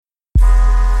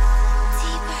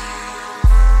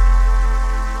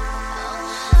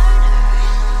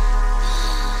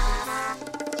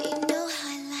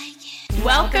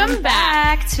Welcome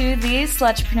back to the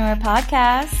Slutrepreneur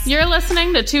Podcast. You're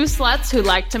listening to two sluts who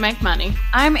like to make money.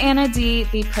 I'm Anna D,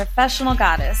 the professional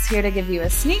goddess, here to give you a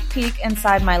sneak peek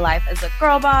inside my life as a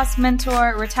girl boss,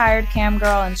 mentor, retired cam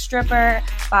girl and stripper,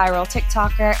 viral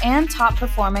TikToker, and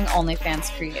top-performing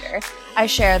OnlyFans creator. I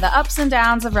share the ups and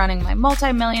downs of running my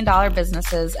multi-million-dollar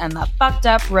businesses and the fucked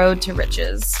up road to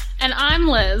riches. And I'm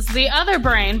Liz, the other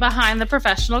brain behind the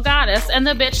professional goddess and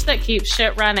the bitch that keeps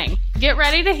shit running. Get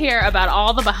ready to hear about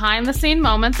all the behind-the-scene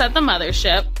moments at the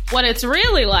mothership, what it's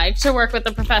really like to work with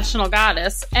the professional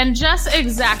goddess, and just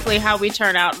exactly how we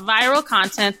turn out viral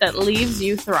content that leaves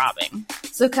you throbbing.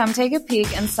 So come take a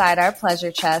peek inside our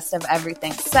pleasure chest of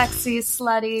everything sexy,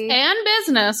 slutty, and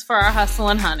business for our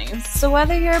hustlin' honeys. So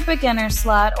whether you're a beginner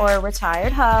slut or a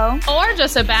retired hoe, or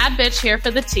just a bad bitch here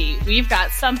for the tea, we've got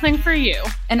something for you.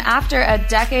 And after a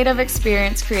decade of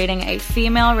experience creating a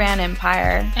female-ran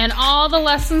empire, and all the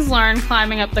lessons learned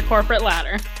climbing up the corporate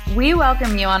ladder, we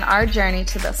welcome you on our journey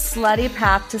to the slutty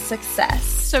path to success.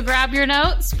 So grab your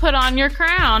notes, put on your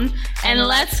crown, and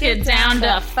let's get down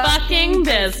to fucking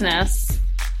business.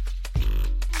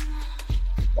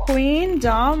 Queen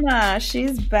Dama,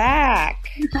 she's back.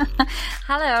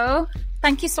 Hello.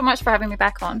 Thank you so much for having me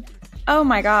back on. Oh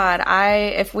my God.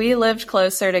 If we lived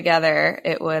closer together,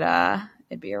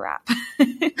 it'd be a wrap.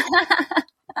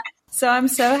 So I'm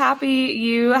so happy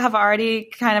you have already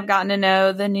kind of gotten to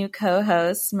know the new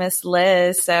co-host, Miss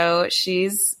Liz. So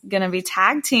she's going to be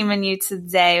tag teaming you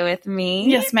today with me.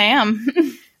 Yes, ma'am.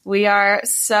 We are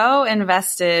so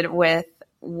invested with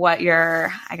what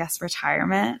your, I guess,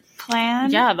 retirement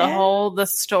plan. Yeah, the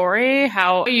story,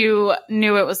 how you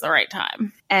knew it was the right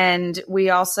time. And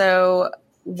we also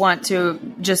want to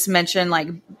just mention, like,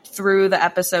 through the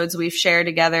episodes we've shared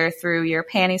together, through your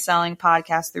panty selling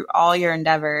podcast, through all your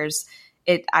endeavors,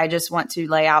 I just want to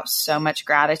lay out so much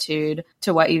gratitude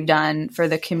to what you've done for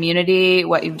the community,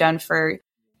 what you've done for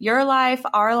your life,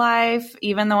 our life,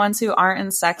 even the ones who aren't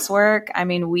in sex work. I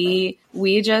mean, we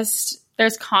just...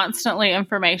 There's constantly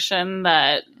information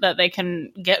that they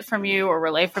can get from you or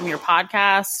relay from your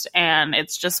podcast. And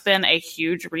it's just been a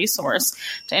huge resource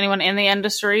to anyone in the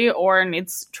industry or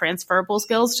needs transferable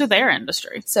skills to their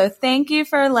industry. So thank you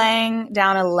for laying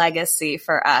down a legacy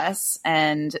for us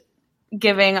and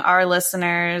giving our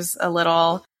listeners a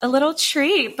little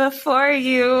treat before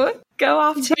you go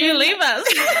off to leave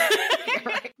us.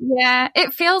 Yeah,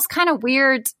 it feels kind of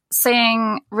weird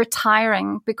saying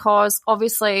retiring because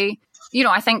obviously, you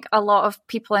know, I think a lot of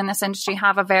people in this industry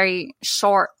have a very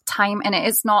short time in it.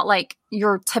 It's not like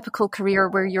your typical career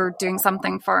where you're doing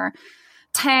something for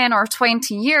 10 or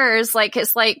 20 years. Like,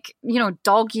 it's like, you know,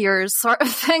 dog years sort of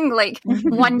thing. Like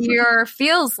 1 year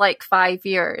feels like 5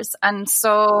 years. And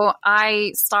so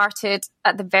I started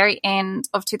at the very end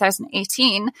of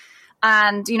 2018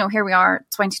 and, you know, here we are,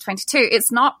 2022.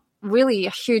 It's not really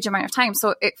a huge amount of time.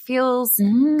 So it feels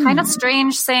kind of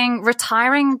strange saying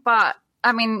retiring, but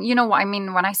I mean, you know what I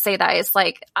mean when I say that. It's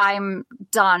like, I'm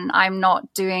done. I'm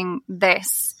not doing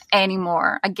this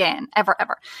anymore again, ever.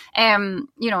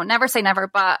 You know, never say never,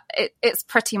 but it's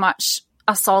pretty much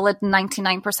a solid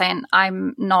 99%.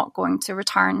 I'm not going to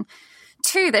return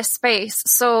to this space.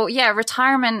 So yeah,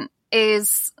 retirement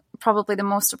is probably the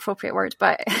most appropriate word,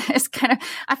 but it's kind of,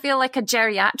 I feel like a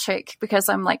geriatric because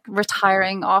I'm like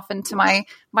retiring off into my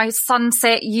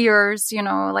sunset years, you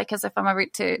know, like as if I'm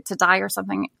about to die or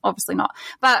something. Obviously not.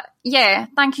 But yeah,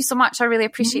 thank you so much. I really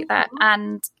appreciate that.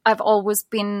 And I've always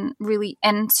been really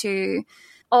into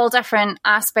all different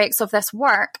aspects of this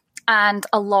work. And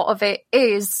a lot of it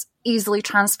is easily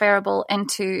transferable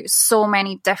into so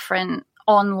many different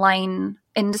online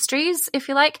industries, if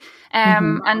you like.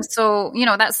 And so, you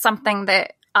know, that's something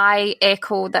that I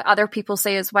echo that other people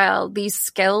say as well. These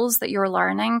skills that you're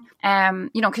learning,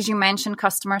 you know, because you mentioned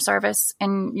customer service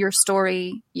in your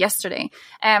story yesterday,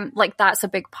 like that's a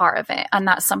big part of it. And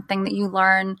that's something that you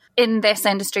learn in this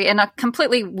industry in a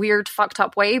completely weird, fucked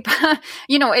up way, but,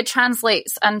 you know, it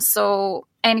translates. And so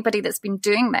anybody that's been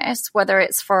doing this, whether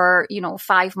it's for, you know,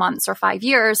 5 months or 5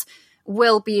 years,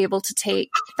 will be able to take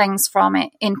things from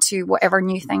it into whatever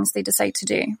new things they decide to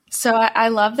do. So I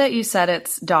love that you said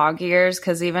it's dog years,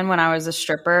 because even when I was a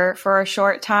stripper for a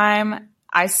short time,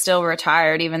 I still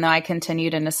retired, even though I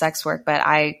continued into sex work, but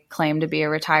I claim to be a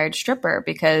retired stripper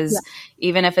because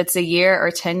even if it's a year or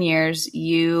 10 years,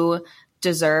 you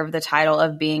deserve the title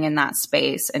of being in that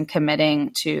space and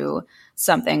committing to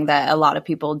something that a lot of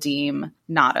people deem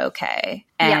not okay.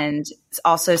 And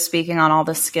also speaking on all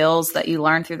the skills that you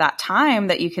learn through that time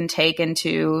that you can take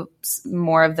into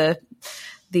more of the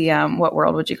what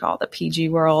world would you call it? The PG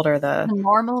world or the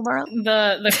normal world?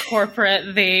 The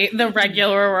corporate, the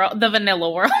regular world, the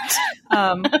vanilla world.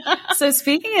 So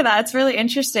speaking of that, it's really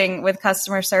interesting with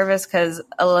customer service because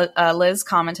Liz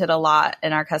commented a lot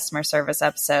in our customer service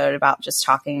episode about just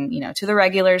talking, to the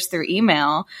regulars through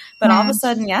email. But all of a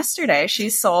sudden yesterday, she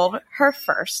sold her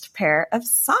first pair of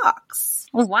socks.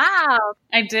 Wow.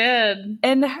 I did.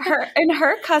 And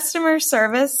her customer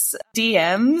service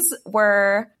DMs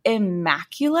were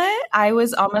immaculate. I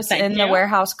was almost the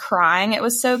warehouse crying. It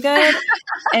was so good.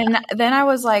 And then I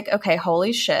was like, okay,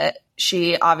 holy shit.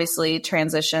 She obviously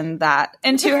transitioned that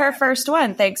into her first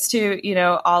one, thanks to,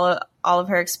 all of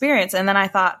her experience. And then I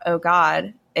thought, oh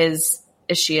God, is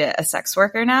she a sex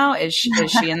worker now? Is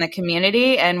she in the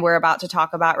community? And we're about to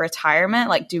talk about retirement.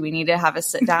 Like, do we need to have a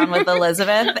sit down with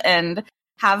Elizabeth and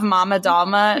have Mama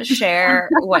Dalma share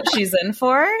what she's in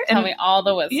for? And tell me all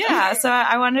the wisdom. Yeah. So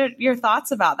I wondered your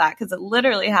thoughts about that because it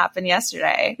literally happened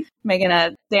yesterday, making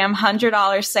a damn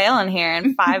 $100 sale in here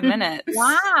in 5 minutes.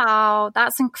 Wow.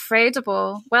 That's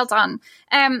incredible. Well done.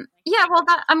 Yeah. Well,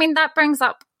 that brings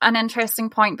up an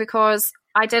interesting point because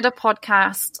I did a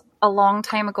podcast a long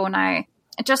time ago now,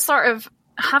 just sort of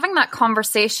having that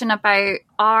conversation about,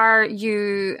 are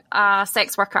you a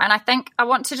sex worker? And I think I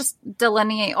want to just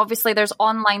delineate, obviously there's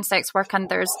online sex work and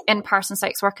there's in-person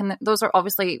sex work, and those are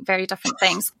obviously very different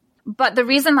things. But the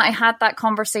reason that I had that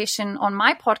conversation on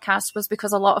my podcast was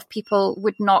because a lot of people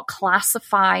would not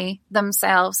classify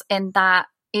themselves in that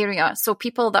area. So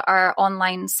people that are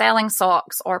online selling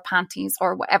socks or panties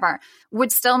or whatever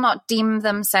would still not deem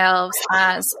themselves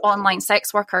as online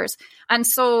sex workers. And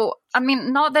so,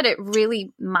 not that it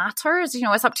really matters,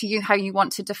 it's up to you how you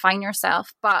want to define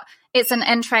yourself, but it's an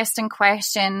interesting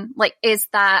question. Like, is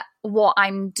that what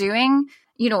I'm doing?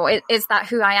 Is that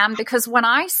who I am? Because when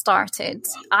I started,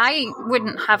 I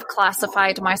wouldn't have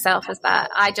classified myself as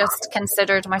that. I just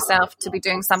considered myself to be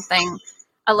doing something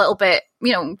a little bit,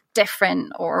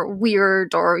 different or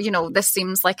weird, or, this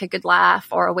seems like a good laugh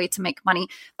or a way to make money.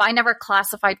 But I never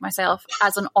classified myself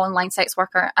as an online sex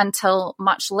worker until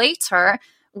much later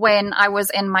when I was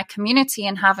in my community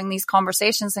and having these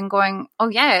conversations and going, oh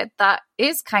yeah, that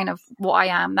is kind of what I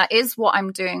am. That is what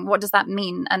I'm doing. What does that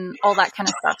mean? And all that kind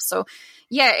of stuff. So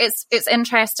yeah, it's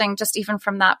interesting just even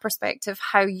from that perspective,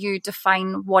 how you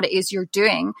define what it is you're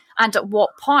doing and at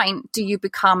what point do you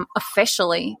become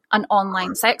officially an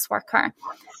online sex worker.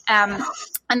 And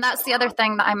that's the other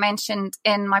thing that I mentioned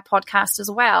in my podcast as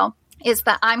well, is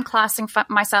that I'm classing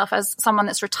myself as someone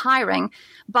that's retiring,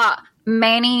 but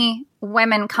many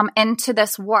women come into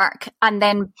this work and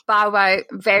then bow out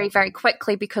very, very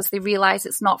quickly because they realize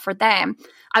it's not for them.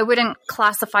 I wouldn't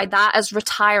classify that as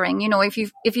retiring. If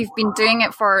you've been doing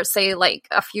it for, say, like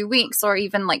a few weeks or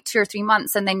even like 2 or 3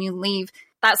 months and then you leave,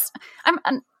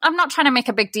 I'm not trying to make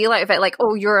a big deal out of it, like,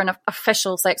 oh, you're an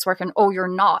official sex worker and oh, you're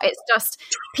not. It's just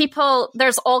people,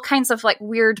 there's all kinds of like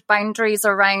weird boundaries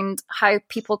around how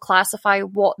people classify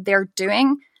what they're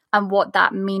doing and what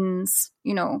that means,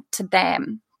 to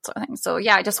them, sort of thing. So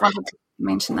yeah, I just wanted to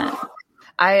mention that.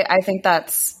 I think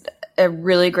that's a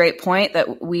really great point that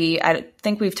I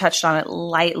think we've touched on it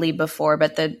lightly before,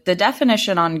 but the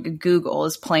definition on Google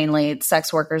is plainly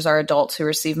sex workers are adults who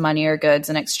receive money or goods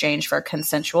in exchange for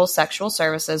consensual sexual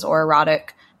services or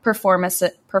erotic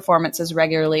performances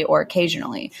regularly or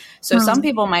occasionally. So some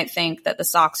people might think that the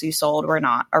socks you sold were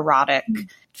not erotic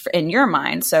in your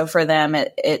mind. So for them,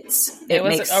 it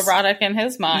was erotic in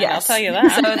his mind. Yes. I'll tell you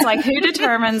that. So it's like, who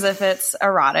determines if it's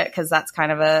erotic? Because that's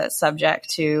kind of a subject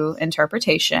to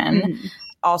interpretation. Mm-hmm.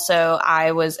 Also,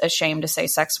 I was ashamed to say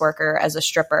sex worker as a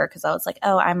stripper because I was like,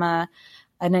 oh, I'm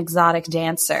an exotic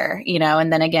dancer,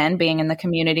 and then again, being in the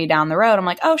community down the road, I'm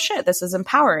like, oh shit, this is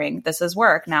empowering. This is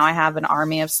work. Now I have an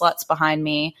army of sluts behind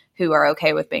me who are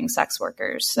okay with being sex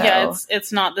workers. So yeah,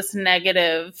 it's not this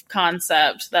negative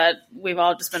concept that we've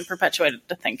all just been perpetuated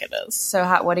to think it is. So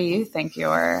what do you think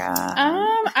your,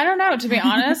 I don't know. To be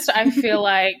honest, I feel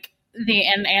like the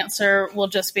end answer will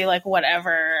just be like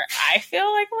whatever I feel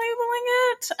like labeling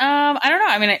it. I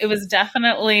don't know. It was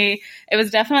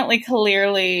definitely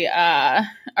clearly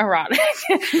erotic,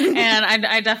 and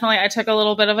I took a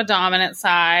little bit of a dominant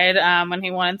side. When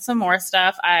he wanted some more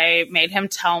stuff, I made him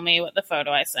tell me what the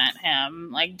photo I sent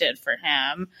him did for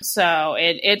him. So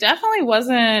it definitely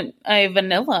wasn't a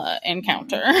vanilla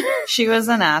encounter. She was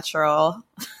a natural.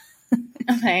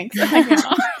 Thanks.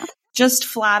 Just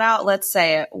flat out, let's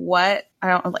say it. What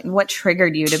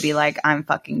triggered you to be like, I'm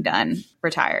fucking done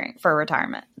for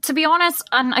retirement? To be honest,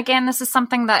 and again, this is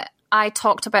something that I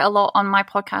talked about a lot on my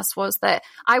podcast was that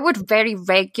I would very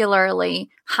regularly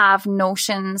have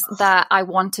notions that I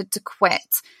wanted to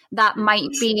quit. That might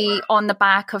be on the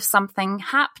back of something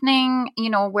happening,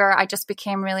 where I just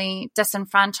became really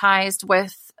disenfranchised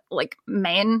with like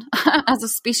men as a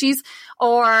species,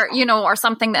 or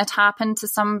something that had happened to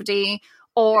somebody,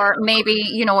 or maybe,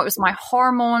 it was my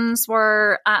hormones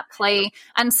were at play.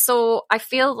 And so I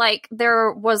feel like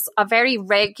there was a very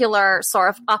regular sort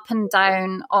of up and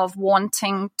down of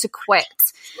wanting to quit.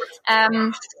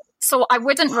 So I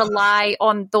wouldn't rely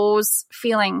on those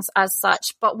feelings as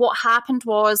such. But what happened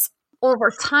was,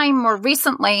 over time, more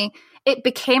recently, it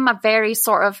became a very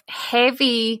sort of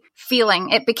heavy feeling.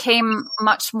 It became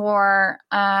much more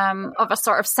of a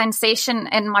sort of sensation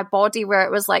in my body where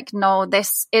it was like, no,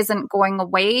 this isn't going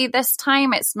away this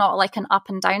time. It's not like an up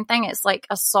and down thing. It's like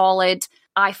a solid,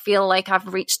 I feel like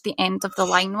I've reached the end of the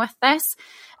line with this.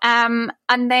 And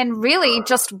then really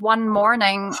just one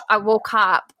morning I woke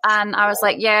up and I was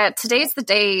like, yeah, today's the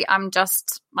day. I'm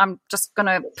just going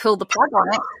to pull the plug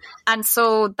on it. And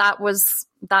so that was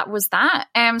that.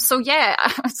 So yeah,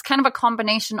 it's kind of a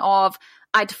combination of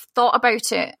I'd thought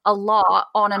about it a lot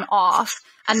on and off.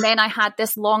 And then I had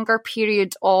this longer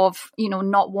period of,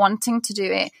 not wanting to do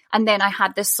it. And then I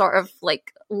had this sort of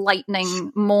like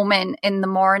lightning moment in the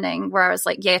morning where I was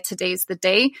like, yeah, today's the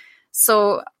day.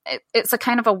 So it's a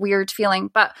kind of a weird feeling.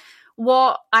 But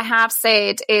what I have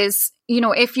said is,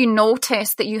 if you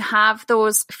notice that you have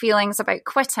those feelings about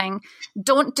quitting,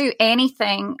 don't do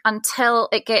anything until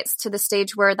it gets to the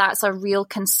stage where that's a real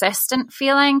consistent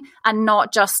feeling and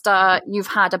not just you've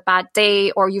had a bad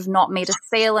day or you've not made a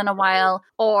sale in a while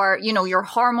or, your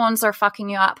hormones are fucking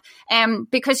you up.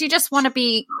 Because you just want to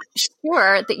be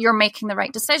sure that you're making the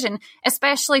right decision,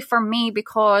 especially for me,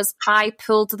 because I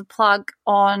pulled the plug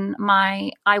on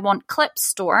my I Want Clips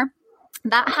store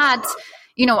that had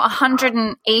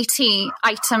 180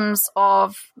 items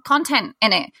of content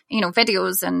in it,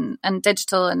 videos and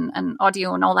digital and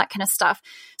audio and all that kind of stuff.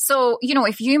 So,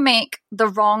 if you make the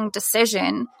wrong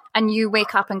decision and you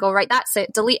wake up and go, right, that's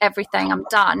it, delete everything, I'm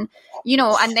done,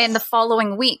 and then the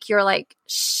following week you're like,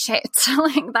 shit,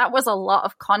 like that was a lot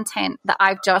of content that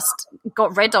I've just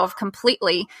got rid of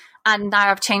completely. And now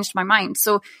I've changed my mind.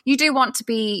 So you do want to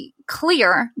be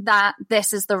clear that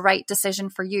this is the right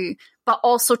decision for you, but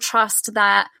also trust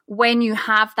that when you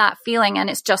have that feeling and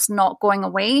it's just not going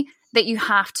away, that you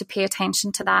have to pay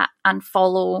attention to that and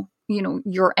follow,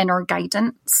 your inner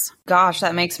guidance. Gosh,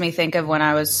 that makes me think of when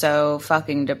I was so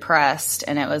fucking depressed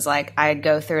and it was like, I'd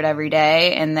go through it every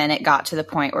day. And then it got to the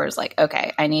point where it's like,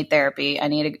 okay, I need therapy. I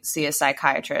need to see a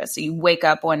psychiatrist. So you wake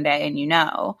up one day and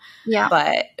yeah.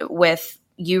 But with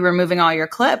you removing all your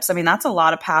clips, I mean, that's a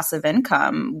lot of passive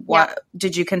income. What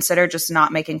did you consider just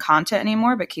not making content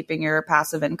anymore, but keeping your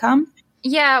passive income?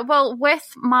 Yeah, well,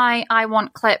 with my I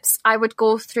Want Clips, I would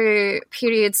go through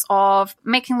periods of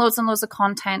making loads and loads of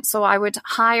content. So I would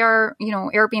hire,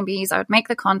 Airbnbs, I would make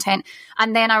the content,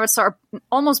 and then I would sort of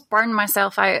almost burn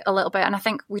myself out a little bit. And I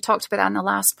think we talked about that in the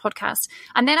last podcast.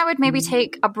 And then I would maybe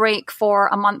take a break for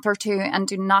a month or two and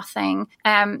do nothing.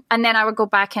 And then I would go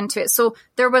back into it. So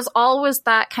there was always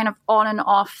that kind of on and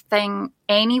off thing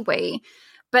anyway.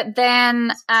 But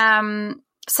then,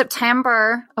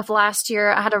 September of last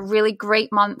year, I had a really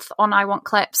great month on I Want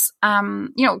Clips.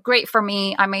 Great for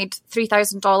me. I made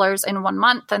 $3,000 in 1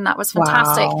 month, and that was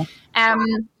fantastic. Wow.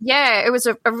 It was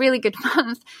a really good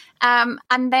month.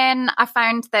 And then I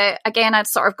found that, again, I'd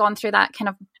sort of gone through that kind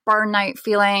of burnout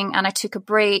feeling, and I took a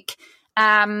break.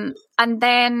 And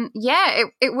then,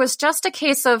 it was just a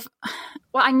case of,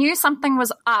 well, I knew something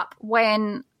was up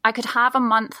when I could have a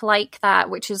month like that,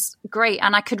 which is great.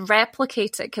 And I could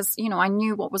replicate it because, I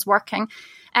knew what was working.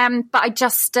 But I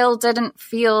just still didn't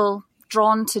feel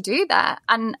drawn to do that.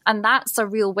 And that's a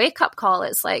real wake up call.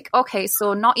 It's like, okay,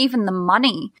 so not even the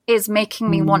money is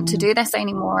making me want to do this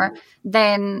anymore.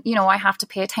 Then, I have to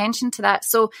pay attention to that.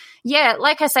 So yeah,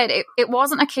 like I said, it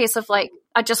wasn't a case of like,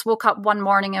 I just woke up one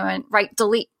morning and went, right,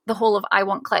 delete the whole of I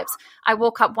Want Clips. I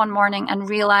woke up one morning and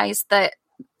realized that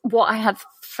what I had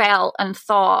felt and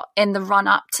thought in the run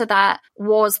up to that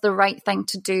was the right thing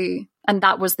to do. And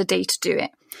that was the day to do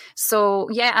it. So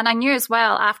yeah, and I knew as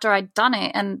well after I'd done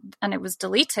it and it was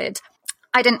deleted,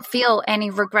 I didn't feel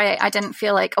any regret. I didn't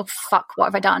feel like, oh fuck, what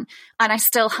have I done? And I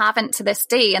still haven't to this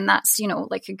day. And that's,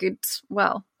 like a good,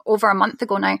 over a month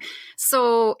ago now.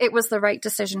 So it was the right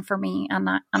decision for me. And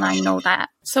I know that.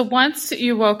 So once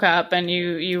you woke up and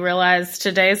you realized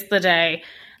today's the day,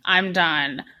 I'm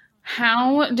done.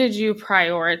 How did you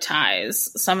prioritize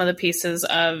some of the pieces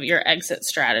of your exit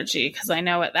strategy? Because I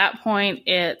know at that point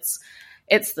it's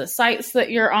it's the sites that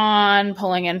you're on,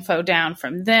 pulling info down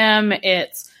from them.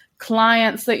 It's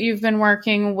clients that you've been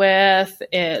working with.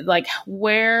 Like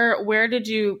where did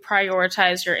you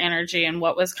prioritize your energy, and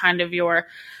what was kind of your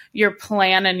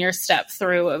plan and your step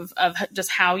through of just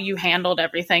how you handled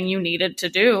everything you needed to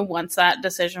do once that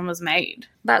decision was made?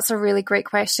 That's a really great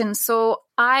question. So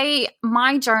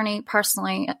my journey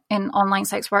personally in online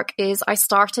sex work is I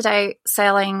started out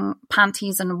selling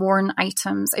panties and worn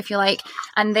items, if you like,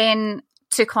 and then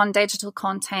took on digital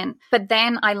content. But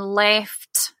then I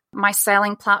left my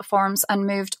selling platforms and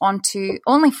moved on to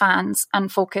OnlyFans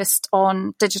and focused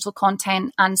on digital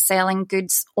content and selling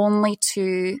goods only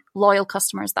to loyal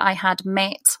customers that I had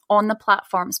met on the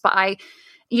platforms. But I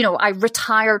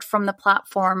retired from the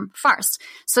platform first.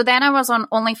 So then I was on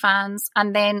OnlyFans,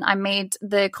 and then I made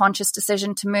the conscious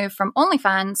decision to move from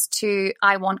OnlyFans to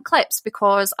I Want Clips,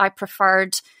 because I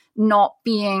preferred not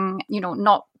being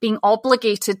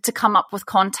obligated to come up with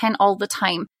content all the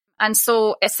time. And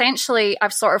so essentially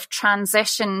I've sort of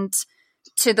transitioned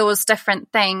to those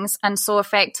different things. And so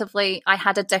effectively I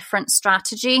had a different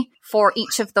strategy for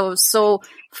each of those. So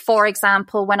for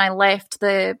example, when I left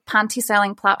the panty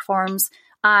selling platforms,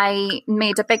 I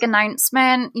made a big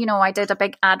announcement. I did a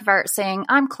big advert saying,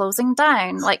 I'm closing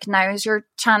down. Like, now's your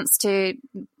chance to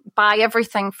buy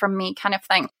everything from me, kind of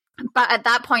thing. But at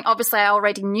that point, obviously, I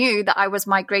already knew that I was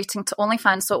migrating to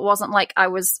OnlyFans. So it wasn't like I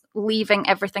was leaving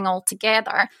everything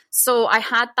altogether. So I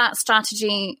had that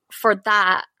strategy for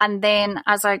that. And then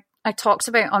as I talked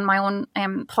about on my own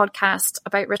podcast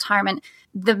about retirement,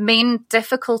 the main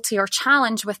difficulty or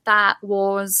challenge with that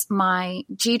was my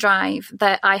G Drive,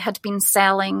 that I had been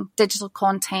selling digital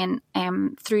content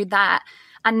through that,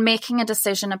 and making a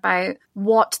decision about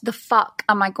what the fuck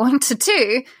am I going to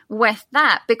do with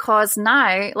that? Because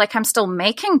now, like, I'm still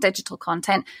making digital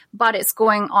content, but it's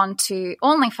going on to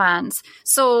OnlyFans.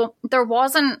 So there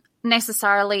wasn't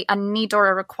necessarily a need or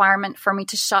a requirement for me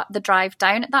to shut the drive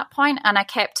down at that point, and I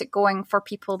kept it going for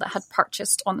people that had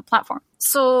purchased on the platform.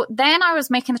 So then I was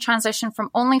making the transition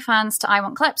from OnlyFans to I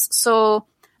Want Clips. So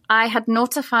I had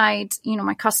notified,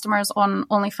 my customers on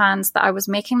OnlyFans that I was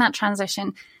making that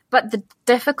transition. But the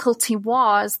difficulty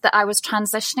was that I was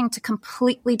transitioning to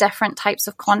completely different types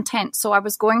of content. So I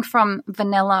was going from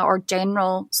vanilla or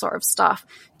general sort of stuff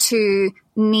to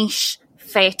niche,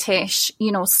 fetish,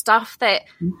 stuff that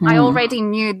I already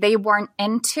knew they weren't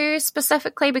into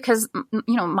specifically, because,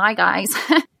 my guys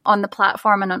on the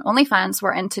platform and on OnlyFans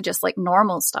were into just like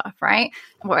normal stuff, right?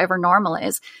 Whatever normal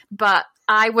is. But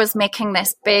I was making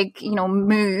this big,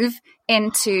 move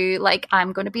into like,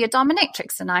 I'm going to be a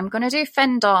dominatrix, and I'm going to do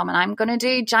FinDom, and I'm going to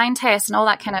do giantess and all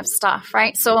that kind of stuff,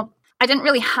 right? So I didn't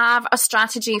really have a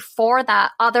strategy for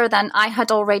that, other than I had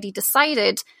already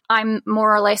decided I'm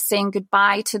more or less saying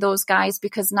goodbye to those guys,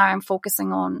 because now I'm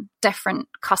focusing on different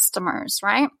customers,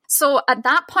 right? So at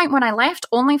that point, when I left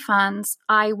OnlyFans,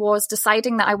 I was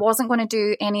deciding that I wasn't going to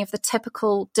do any of the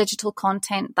typical digital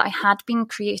content that I had been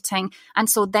creating. And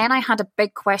so then I had a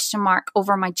big question mark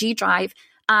over my G Drive,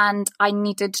 and I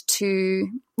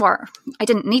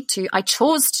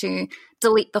chose to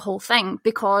delete the whole thing,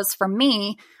 because for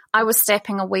me, I was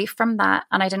stepping away from that,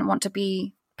 and I didn't want to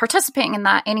be participating in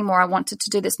that anymore. I wanted to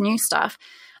do this new stuff.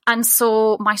 And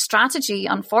so my strategy,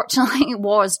 unfortunately,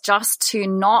 was just to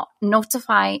not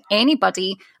notify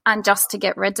anybody and just to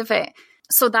get rid of it.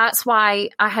 So that's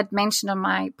why I had mentioned on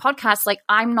my podcast, like,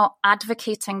 I'm not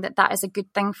advocating that that is a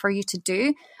good thing for you to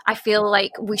do. I feel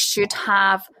like we should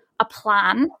have a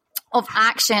plan of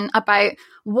action about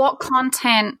what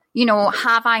content,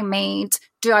 have I made?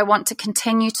 Do I want to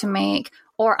continue to make?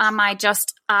 Or am I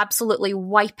just absolutely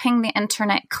wiping the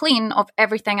internet clean of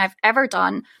everything I've ever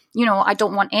done? I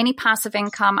don't want any passive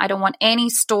income. I don't want any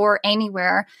store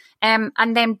anywhere. And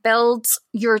then build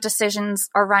your decisions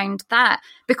around that,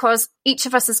 because each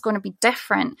of us is going to be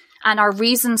different, and our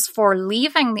reasons for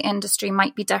leaving the industry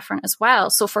might be different as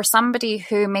well. So for somebody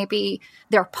who maybe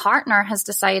their partner has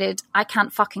decided, I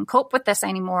can't fucking cope with this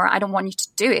anymore, I don't want you to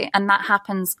do it. And that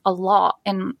happens a lot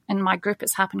in my group.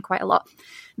 It's happened quite a lot.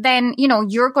 Then,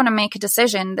 you're going to make a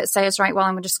decision that says, right, well,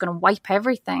 I'm just going to wipe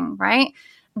everything, right?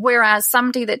 Whereas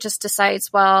somebody that just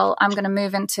decides, well, I'm going to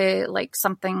move into like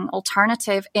something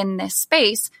alternative in this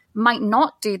space might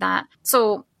not do that.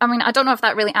 So, I don't know if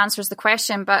that really answers the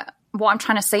question, but what I'm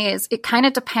trying to say is it kind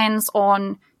of depends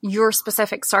on your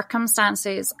specific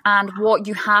circumstances and what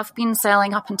you have been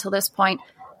selling up until this point.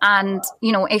 And,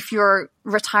 if you're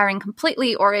retiring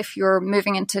completely, or if you're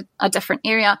moving into a different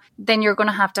area, then you're going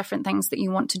to have different things that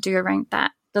you want to do around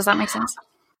that. Does that make sense?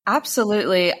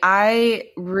 Absolutely. I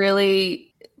really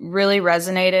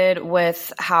resonated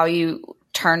with how you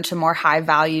turn to more high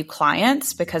value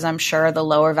clients, because I'm sure the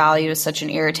lower value is such an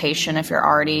irritation if you're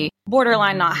already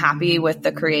borderline not happy with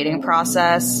the creating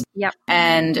process. Yep.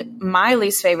 And my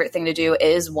least favorite thing to do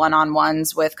is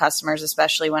one-on-ones with customers,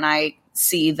 especially when I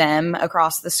see them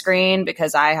across the screen,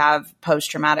 because I have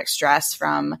post-traumatic stress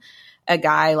from a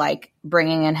guy like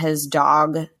bringing in his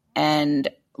dog and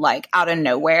like out of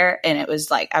nowhere. And it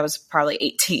was like, I was probably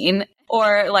 18,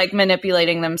 or like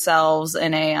manipulating themselves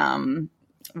in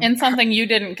in something you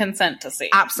didn't consent to see.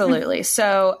 Absolutely.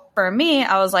 So for me,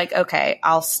 I was like, okay,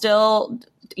 I'll still,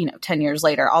 10 years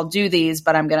later, I'll do these,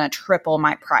 but I'm going to triple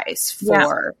my price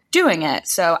for doing it.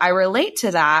 So I relate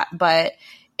to that, but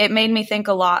it made me think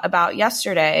a lot about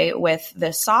yesterday with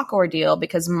the sock ordeal,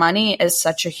 because money is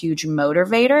such a huge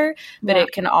motivator, but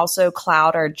it can also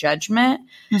cloud our judgment.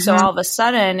 Mm-hmm. So all of a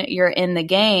sudden you're in the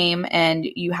game and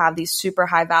you have these super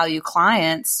high value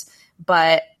clients,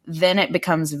 but then it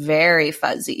becomes very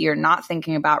fuzzy. You're not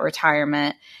thinking about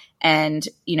retirement. And,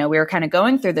 we were kind of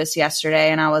going through this yesterday,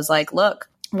 and I was like, look,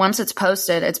 once it's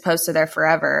posted there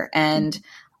forever. And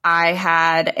I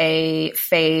had a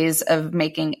phase of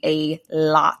making a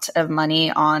lot of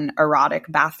money on erotic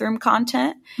bathroom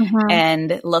content. Mm-hmm.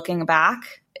 And looking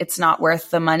back, it's not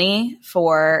worth the money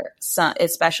for some,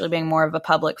 especially being more of a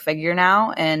public figure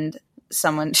now, and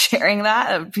someone sharing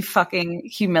that, it would be fucking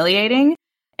humiliating.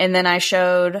 And then I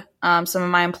showed some of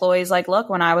my employees, like,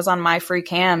 look, when I was on My Free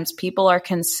Cams, people are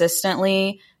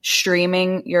consistently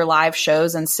streaming your live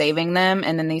shows and saving them.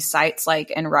 And then these sites like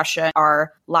in Russia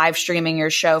are live streaming your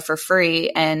show for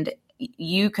free. And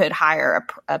you could hire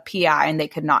a PI and they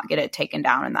could not get it taken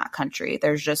down in that country.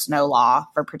 There's just no law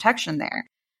for protection there.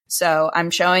 So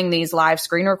I'm showing these live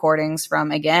screen recordings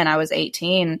from, again, I was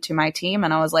 18 to my team.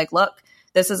 And I was like, look,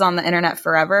 this is on the internet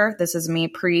forever. This is me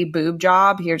pre-boob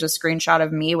job. Here's a screenshot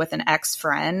of me with an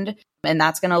ex-friend, and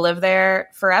that's going to live there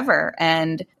forever.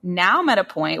 And now I'm at a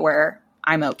point where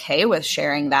I'm okay with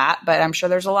sharing that, but I'm sure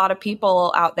there's a lot of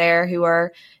people out there who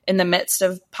are in the midst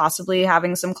of possibly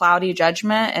having some cloudy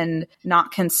judgment and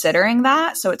not considering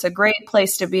that. So it's a great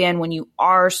place to be in when you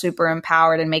are super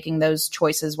empowered and making those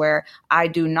choices where I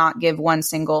do not give one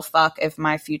single fuck if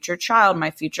my future child,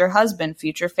 my future husband,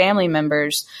 future family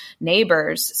members,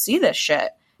 neighbors see this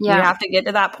shit. Yeah. You have to get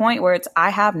to that point where it's,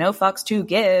 I have no fucks to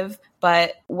give.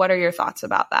 But what are your thoughts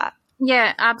about that?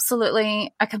 Yeah,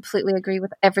 absolutely. I completely agree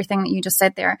with everything that you just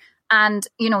said there. And,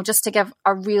 just to give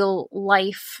a real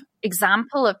life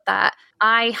example of that,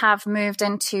 I have moved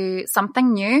into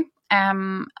something new,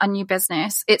 a new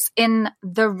business. It's in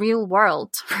the real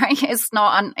world, right? It's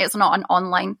not an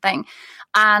online thing.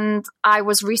 And I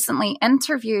was recently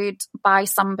interviewed by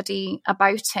somebody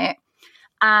about it.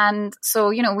 And so,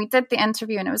 we did the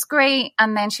interview and it was great.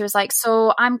 And then she was like,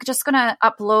 so I'm just going to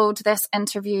upload this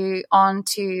interview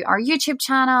onto our YouTube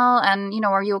channel. And,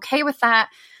 are you okay with that?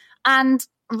 And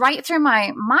right through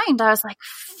my mind, I was like,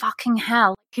 fucking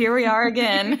hell. Here we are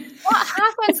again. What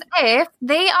happens if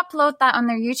they upload that on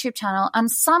their YouTube channel and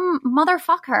some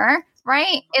motherfucker,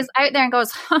 right, is out there and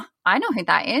goes, I know who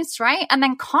that is, right? And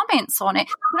then comments on it.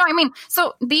 You know what I mean?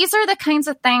 So these are the kinds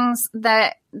of things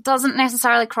that doesn't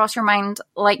necessarily cross your mind,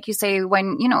 like you say,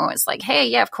 when, it's like, hey,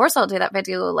 yeah, of course I'll do that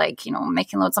video, like,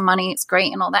 making loads of money, it's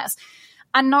great and all that.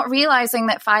 And not realizing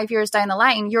that 5 years down the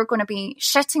line, you're going to be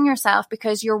shitting yourself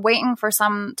because you're waiting for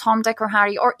some Tom, Dick or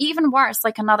Harry, or even worse,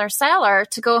 like another seller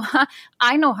to go,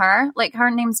 I know her, like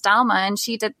her name's Dalma and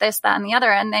she did this, that and the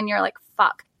other. And then you're like,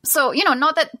 fuck. So,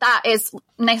 not that is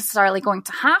necessarily going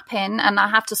to happen, and I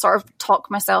have to sort of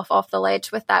talk myself off the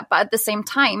ledge with that. But at the same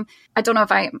time, I don't know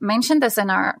if I mentioned this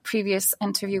in our previous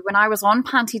interview, when I was on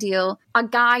Panty Deal, a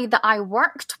guy that I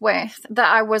worked with,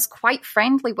 that I was quite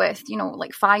friendly with,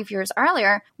 like 5 years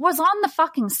earlier, was on the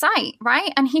fucking site,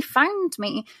 right? And he found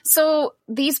me. So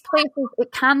these places,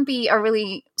 it can be a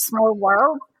really small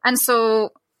world. And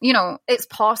so it's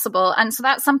possible. And so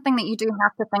that's something that you do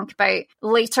have to think about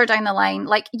later down the line.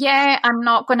 Like, yeah, I'm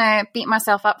not going to beat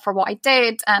myself up for what I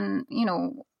did and,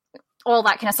 all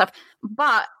that kind of stuff.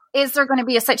 But is there going to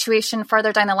be a situation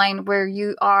further down the line where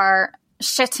you are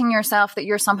shitting yourself that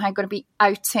you're somehow going to be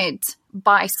outed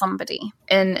by somebody?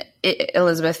 And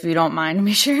Elizabeth, if you don't mind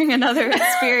me sharing another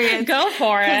experience. Go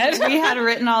for it. We had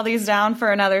written all these down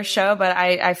for another show, but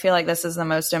I feel like this is the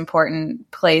most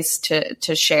important place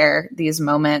to share these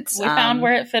moments. We found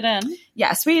where it fit in.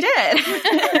 Yes, we did.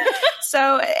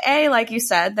 So, like you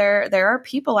said, there are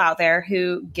people out there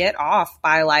who get off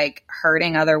by like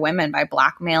hurting other women, by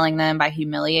blackmailing them, by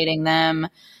humiliating them.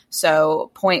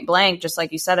 So point blank, just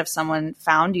like you said, if someone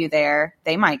found you there,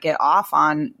 they might get off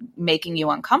on making you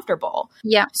uncomfortable.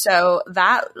 Yeah. So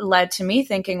that led to me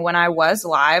thinking when I was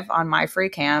live on my free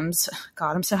cams,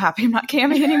 God, I'm so happy I'm not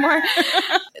camming anymore.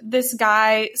 This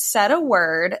guy said a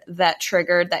word that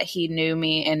triggered that he knew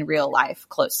me in real life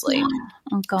closely.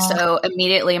 Oh, God. So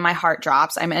immediately my heart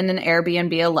drops. I'm in an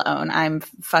Airbnb alone. I'm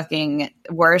fucking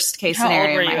worst case scenario. How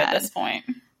old were in my you head. at this point?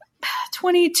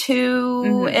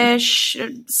 22-ish,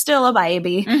 still a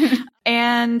baby.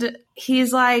 And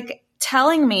he's like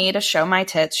telling me to show my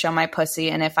tits, show my pussy.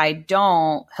 And if I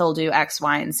don't, he'll do X,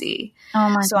 Y, and Z. Oh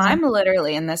my So God. I'm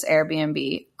literally in this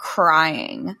Airbnb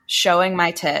crying, showing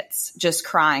my tits, just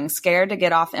crying, scared to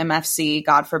get off MFC.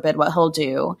 God forbid what he'll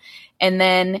do. And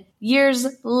then years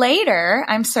later,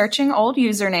 I'm searching old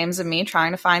usernames of me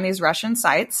trying to find these Russian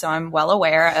sites. So I'm well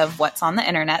aware of what's on the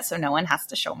internet. So no one has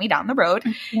to show me down the road.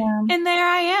 Yeah. And there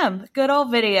I am. Good old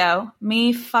video.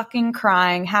 Me fucking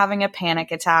crying, having a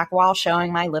panic attack while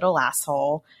showing my little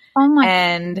asshole. Oh my.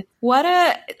 And what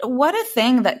a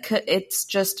thing that could,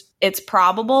 it's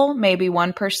probable, maybe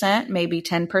 1%, maybe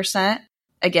 10%.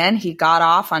 Again, he got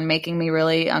off on making me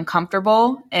really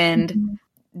uncomfortable. And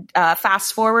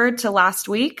fast forward to last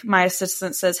week, my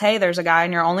assistant says, hey, there's a guy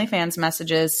in your OnlyFans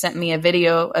messages sent me a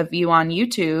video of you on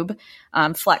YouTube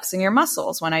flexing your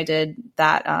muscles when I did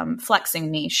that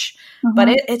flexing niche. But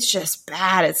it's just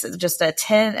bad. It's just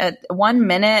a 1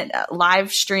 minute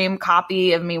live stream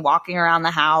copy of me walking around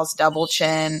the house, double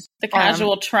chin. The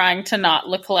casual trying to not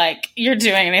look like you're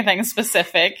doing anything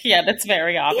specific, yet it's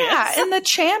very obvious. Yeah, and the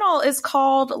channel is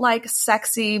called like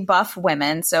Sexy Buff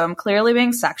Women, so I'm clearly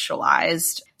being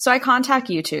sexualized. So I contact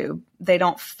YouTube. They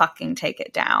don't fucking take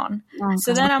it down.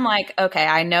 So then I'm like, okay,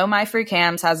 I know my free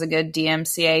cams has a good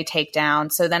DMCA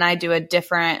takedown. So then I do a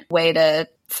different way to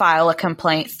file a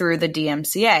complaint through the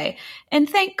DMCA. And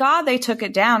thank God they took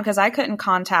it down because I couldn't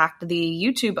contact the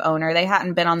YouTube owner. They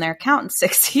hadn't been on their account in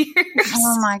 6 years.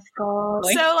 Oh my God.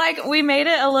 So like we made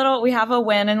it a little, we have a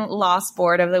win and loss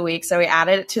board of the week. So we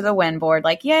added it to the win board.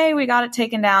 Like, yay, we got it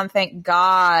taken down. Thank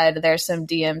God there's some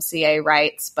DMCA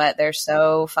rights, but they're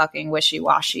so fucking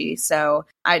wishy-washy. So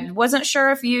I wasn't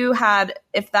sure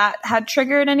if that had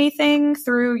triggered anything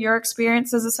through your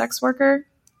experience as a sex worker.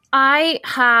 I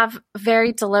have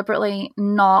very deliberately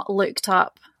not looked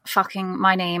up fucking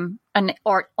my name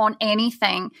or on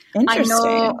anything. Interesting.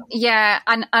 I know, yeah,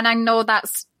 and I know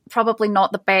that's probably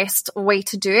not the best way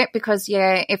to do it because,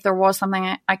 yeah, if there was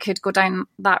something, I could go down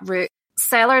that route.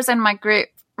 Sellers in my group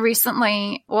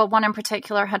recently, well, one in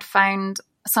particular had found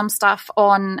some stuff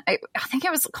on, I think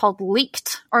it was called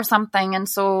Leaked or something. And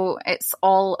so it's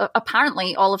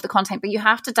apparently all of the content, but you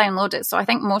have to download it. So I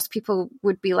think most people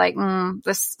would be like,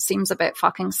 this seems a bit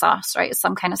fucking sus, right? It's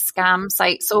some kind of scam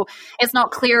site. So it's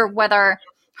not clear whether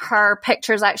her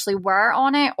pictures actually were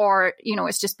on it or,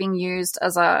 it's just being used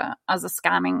as a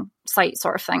scamming site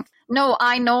sort of thing. No,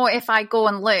 I know if I go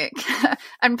and look,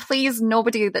 and please,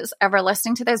 nobody that's ever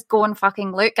listening to this, go and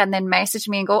fucking look and then message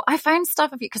me and go, I found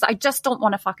stuff of you, because I just don't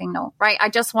want to fucking know, right? I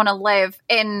just want to live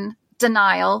in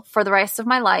denial for the rest of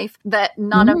my life that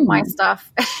none of my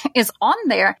stuff is on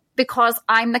there, because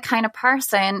I'm the kind of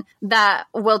person that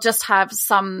will just have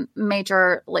some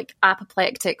major like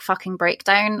apoplectic fucking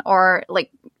breakdown or like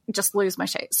just lose my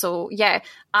shit. So yeah,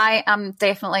 I am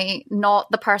definitely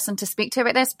not the person to speak to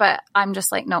about this, but I'm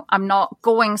just like, no, I'm not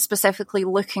going specifically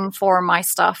looking for my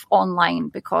stuff online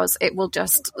because it will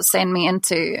just send me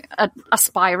into a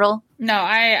spiral. No,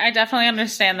 I definitely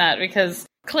understand that because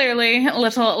clearly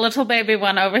little baby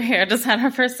one over here just had her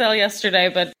first sale yesterday,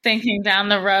 but thinking down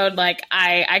the road, like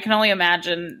I can only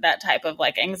imagine that type of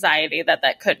like anxiety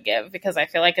that could give, because I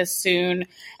feel like as soon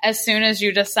as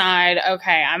you decide,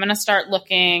 okay, I'm going to start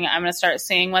looking, I'm going to start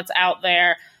seeing what's out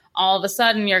there, all of a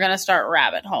sudden you're going to start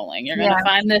rabbit holing. You're going to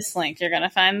find this link. You're going to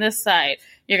find this site.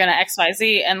 You're going to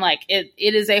XYZ. And like it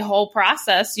is a whole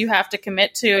process you have to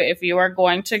commit to if you are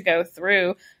going to go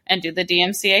through and do the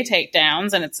DMCA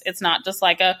takedowns. And it's not just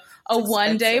like a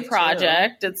one-day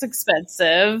project. It's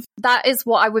expensive. That is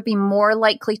what I would be more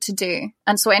likely to do.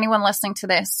 And so anyone listening to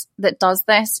this that does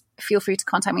this, feel free to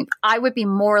contact me. I would be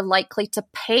more likely to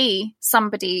pay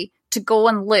somebody to go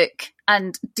and look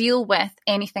and deal with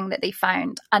anything that they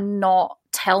found and not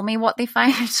tell me what they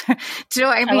found. Do you know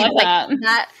what I mean?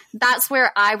 Like that's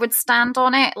where I would stand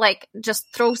on it. Like,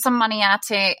 just throw some money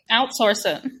at it. Outsource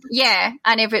it. Yeah.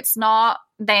 And if it's not,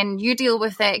 then you deal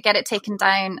with it, get it taken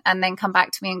down, and then come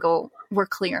back to me and go, we're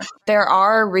clear. There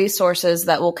are resources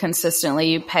that will consistently,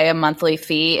 you pay a monthly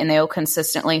fee and they'll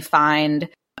consistently find,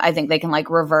 I think they can like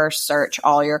reverse search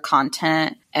all your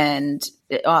content and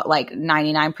like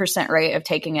 99% rate of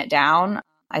taking it down.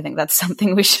 I think that's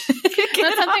something we should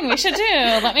That's something we should do.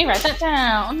 Let me write that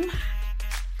down.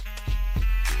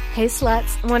 Hey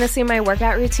sluts, want to see my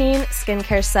workout routine,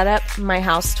 skincare setup, my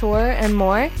house tour, and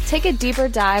more? Take a deeper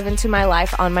dive into my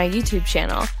life on my YouTube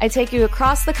channel. I take you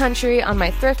across the country on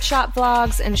my thrift shop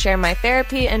vlogs and share my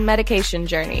therapy and medication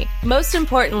journey. Most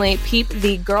importantly, peep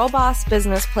the Girl Boss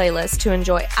Business playlist to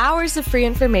enjoy hours of free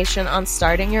information on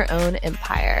starting your own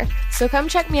empire. So come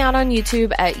check me out on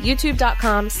YouTube at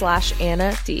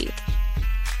youtube.com/Anna D.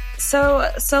 So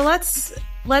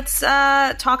let's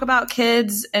talk about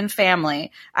kids and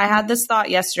family. I had this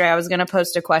thought yesterday. I was going to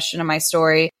post a question in my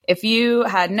story. If you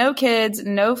had no kids,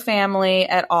 no family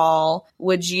at all,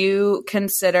 would you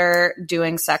consider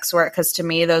doing sex work? Because to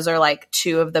me, those are like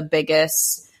two of the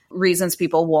biggest reasons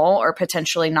people won't, or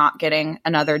potentially not getting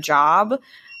another job.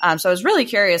 So I was really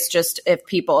curious just if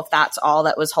that's all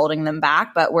that was holding them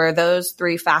back. But were those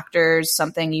three factors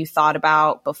something you thought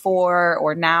about before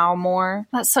or now more?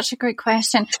 That's such a great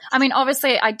question. I mean,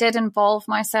 obviously, I did involve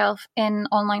myself in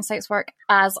online sex work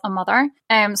as a mother.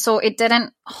 So it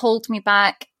didn't hold me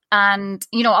back. And,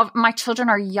 you know, my children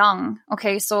are young.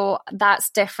 Okay, so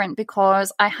that's different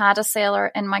because I had a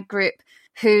sailor in my group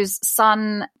whose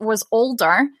son was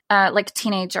older, like a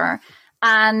teenager.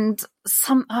 And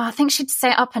I think she'd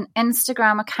set up an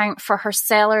Instagram account for her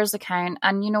seller's account.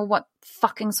 And you know what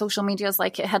fucking social media is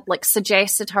like? It had like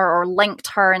suggested her or linked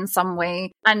her in some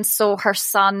way. And so her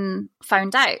son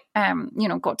found out,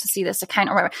 got to see this account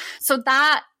or whatever. So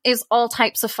that is all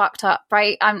types of fucked up,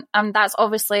 right? And that's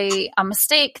obviously a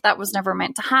mistake. That was never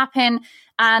meant to happen.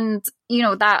 And, you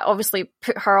know, that obviously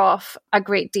put her off a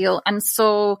great deal. And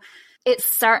so it's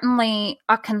certainly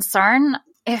a concern.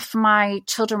 If my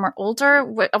children were older,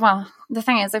 well, the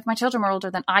thing is, if my children were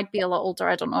older, then I'd be a lot older.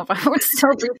 I don't know if I would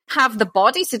still have the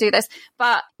body to do this.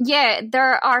 But yeah,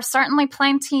 there are certainly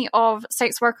plenty of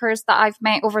sex workers that I've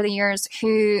met over the years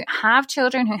who have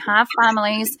children, who have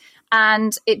families,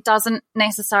 and it doesn't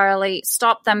necessarily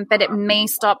stop them, but it may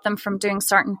stop them from doing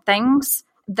certain things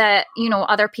that, you know,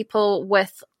 other people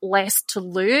with less to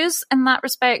lose in that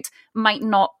respect might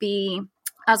not be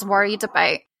as worried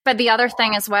about. But the other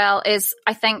thing as well is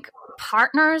I think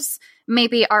partners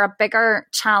maybe are a bigger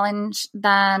challenge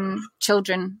than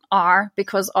children are,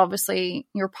 because obviously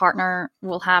your partner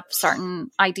will have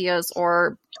certain ideas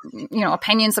or, you know,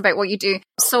 opinions about what you do.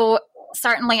 So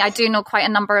certainly I do know quite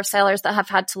a number of sellers that have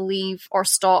had to leave or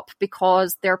stop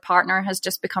because their partner has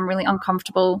just become really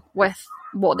uncomfortable with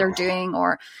what they're doing,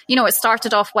 or, you know, it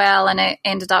started off well and it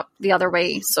ended up the other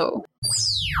way. So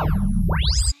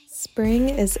spring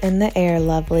is in the air,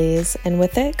 lovelies, and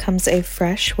with it comes a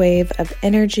fresh wave of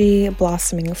energy,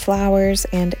 blossoming flowers,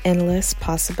 and endless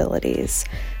possibilities.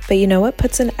 But you know what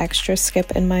puts an extra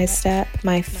skip in my step?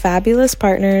 My fabulous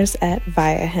partners at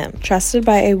Viia Hemp. Trusted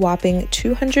by a whopping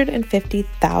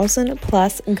 250,000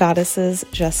 plus goddesses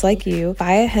just like you,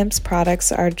 Viia Hemp's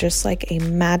products are just like a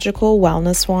magical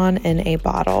wellness wand in a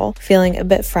bottle. Feeling a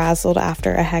bit frazzled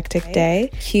after a hectic day?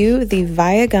 Cue the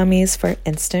Viia gummies for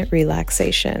instant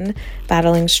relaxation.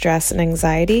 Battling stress and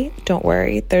anxiety? Don't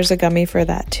worry, there's a gummy for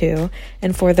that too.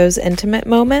 And for those intimate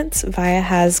moments, Viia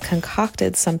has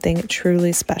concocted something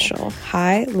truly special.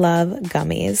 High Love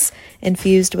Gummies.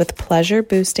 Infused with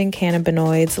pleasure-boosting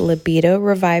cannabinoids,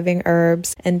 libido-reviving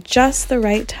herbs, and just the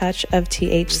right touch of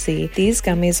THC, these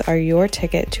gummies are your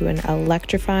ticket to an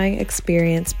electrifying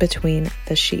experience between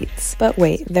the sheets. But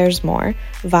wait, there's more.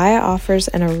 Viia offers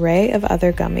an array of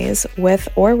other gummies with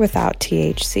or without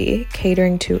THC,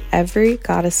 catering to every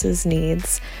goddess's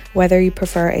needs. Whether you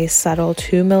prefer a subtle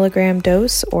 2 milligram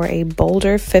dose or a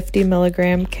bolder 50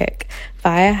 milligram kick,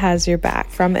 Viia has your back.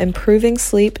 From improving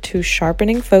sleep to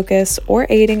sharpening focus or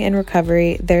aiding in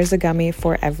recovery, there's a gummy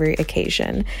for every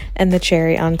occasion. And the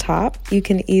cherry on top, you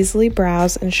can easily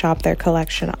browse and shop their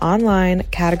collection online,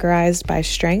 categorized by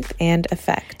strength and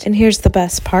effect. And here's the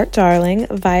best part, darling.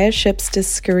 Viia ships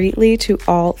discreetly to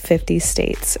all 50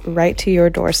 states, right to your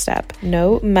doorstep.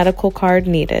 No medical card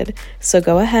needed. So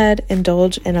go ahead,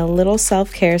 indulge in a little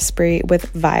self-care spree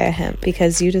with Viia Hemp,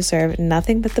 because you deserve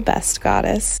nothing but the best,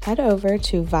 goddess. Head over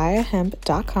to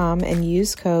viiahemp.com and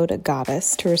use code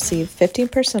GODDESS to receive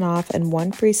 15% off and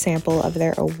one free sample of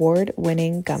their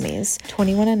award-winning gummies.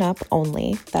 21 and up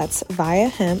only. That's Viia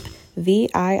Hemp,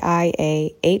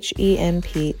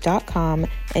 VIIAHEMP.com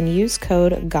and use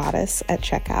code GODDESS at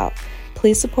checkout.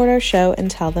 Please support our show and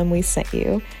tell them we sent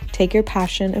you. Take your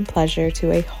passion and pleasure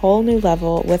to a whole new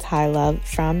level with High Love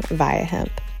from Via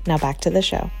Hemp. Now back to the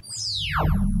show.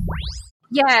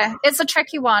 Yeah, it's a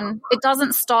tricky one. It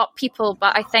doesn't stop people,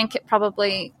 but I think it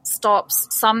probably stops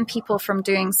some people from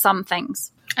doing some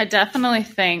things. I definitely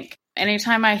think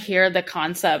anytime I hear the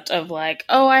concept of like,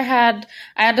 oh, I had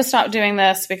to stop doing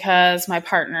this because my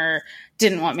partner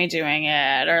didn't want me doing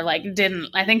it, or like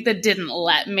I think the didn't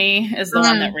let me is the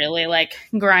one that really like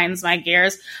grinds my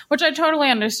gears, which I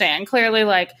totally understand. Clearly,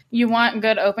 like, you want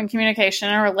good open communication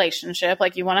in a relationship,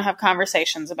 like you want to have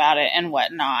conversations about it and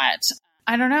whatnot.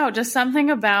 I don't know, just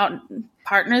something about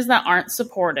partners that aren't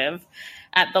supportive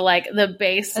at the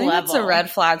base level. It's a red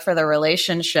flag for the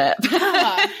relationship.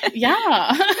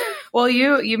 Yeah. Well,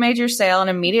 you made your sale, and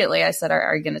immediately I said,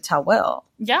 are you going to tell Will?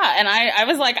 Yeah, and I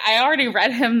was like, I already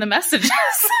read him the messages.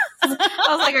 I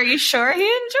was like, are you sure he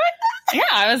enjoyed that? Yeah,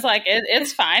 I was like,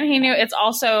 it's fine. He knew. It's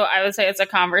also, I would say it's a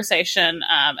conversation,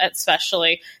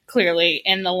 especially clearly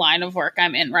in the line of work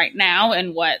I'm in right now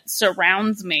and what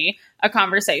surrounds me, a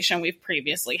conversation we've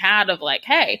previously had of like,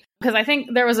 hey, because I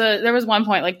think there was one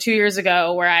point like 2 years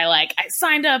ago where I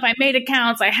signed up, I made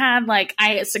accounts,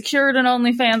 I secured an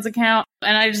OnlyFans account,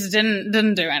 and I just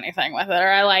didn't do anything with it.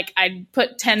 Or I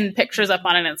put 10 pictures up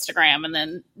on an Instagram and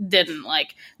then didn't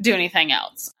do anything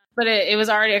else. But it was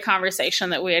already a conversation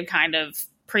that we had kind of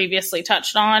previously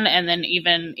touched on. And then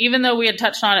even though we had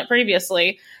touched on it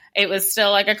previously, it was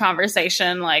still like a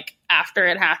conversation after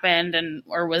it happened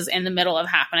or was in the middle of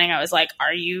happening. I was like,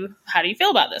 how do you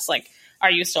feel about this? Are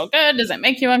you still good? Does it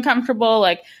make you uncomfortable?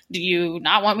 Do you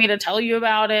not want me to tell you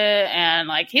about it?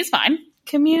 And he's fine.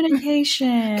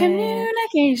 Communication.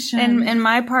 And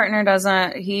my partner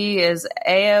doesn't, he is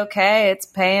A-okay. It's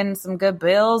paying some good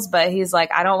bills, but he's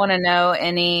like, I don't want to know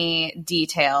any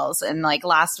details. And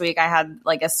last week I had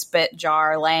a spit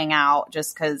jar laying out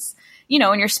just because,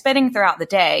 when you're spitting throughout the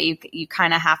day, you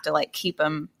kind of have to keep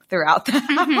them throughout the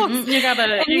house. You gotta,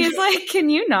 and he's like,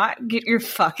 can you not get your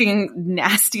fucking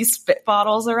nasty spit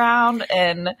bottles around?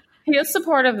 And he is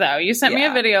supportive, though. You sent me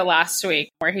a video last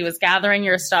week where he was gathering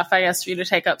your stuff I asked you to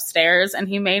take upstairs, and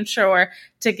he made sure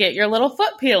to get your little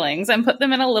foot peelings and put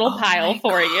them in a little pile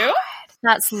for you.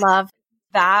 That's love.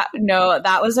 That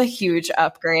was a huge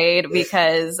upgrade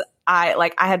because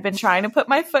I had been trying to put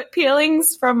my foot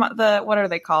peelings from what are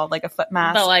they called? A foot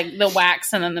mask. The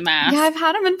wax and then the mask. Yeah, I've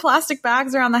had them in plastic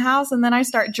bags around the house, and then I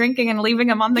start drinking and leaving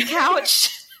them on the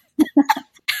couch.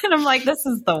 And I'm like, this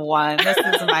is the one. This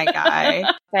is my guy.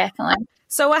 Definitely.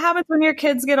 So what happens when your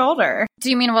kids get older? Do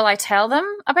you mean, will I tell them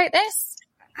about this?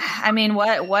 I mean,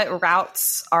 what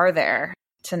routes are there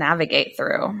to navigate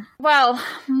through? Well,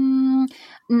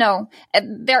 no,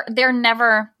 they're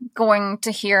never going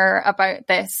to hear about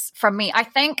this from me. I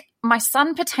think my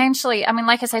son potentially, I mean,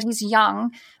 like I said, he's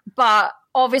young, but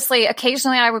obviously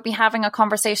occasionally I would be having a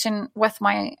conversation with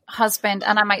my husband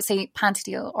and I might say panty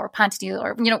deal or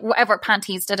whatever,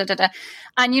 panties, And,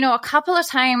 a couple of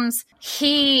times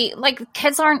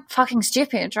kids aren't fucking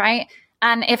stupid, right?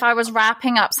 And if I was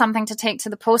wrapping up something to take to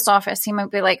the post office, he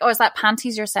might be like, oh, is that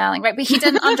panties you're selling? Right. But he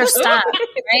didn't understand,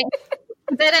 right?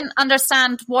 He didn't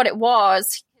understand what it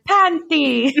was.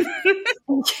 Panty.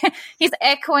 He's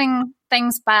echoing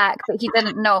things back, but he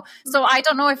didn't know. So I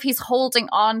don't know if he's holding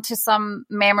on to some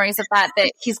memories of that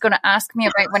he's going to ask me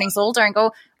about when he's older and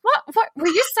go, what were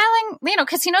you selling?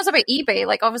 Because he knows about eBay.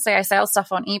 Obviously I sell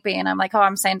stuff on eBay and I'm like, oh,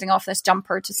 I'm sending off this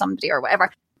jumper to somebody or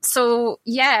whatever. So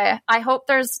yeah, I hope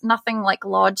there's nothing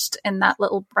lodged in that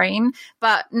little brain,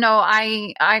 but no,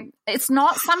 it's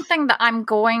not something that I'm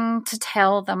going to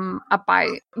tell them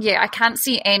about. Yeah, I can't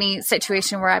see any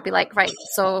situation where I'd be like, right,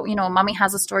 so, mommy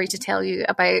has a story to tell you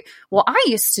about what I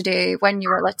used to do when you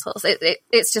were little.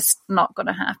 It's just not going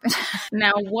to happen.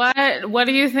 Now, what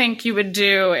do you think you would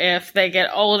do if they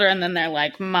get older and then they're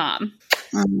like, Mom,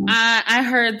 I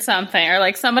heard something,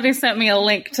 or somebody sent me a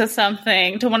link to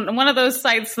something, to one of those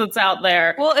sites that's out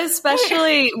there. Well,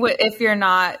 especially if you're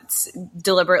not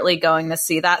deliberately going to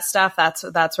see that stuff,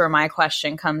 that's where my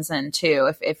question comes in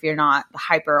too. If you're not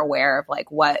hyper aware of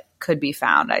what could be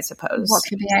found, I suppose. What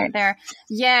could be out there.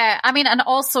 Yeah. I mean, and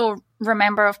also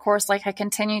remember, of course, I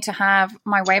continue to have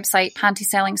my website, Panty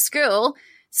Selling School.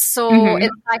 So I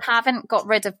haven't got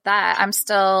rid of that. I'm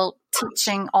still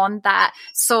teaching on that.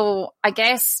 So I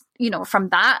guess, from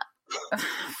that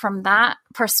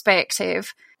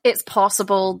perspective, it's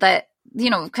possible that,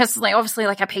 because obviously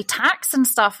I pay tax and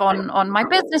stuff on my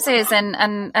businesses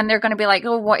and they're going to be like,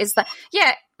 oh, what is that?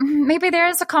 Yeah, maybe there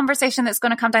is a conversation that's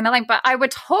going to come down the line, but I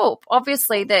would hope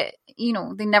obviously that,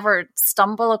 they never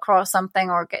stumble across something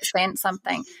or get sent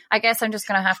something. I guess I'm just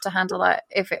going to have to handle it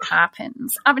if it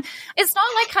happens. I mean, it's not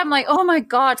like I'm like, oh my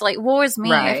God, like, woe is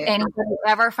me if anybody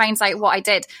ever finds out what I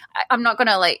did. I'm not going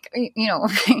to like,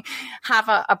 have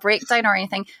a breakdown or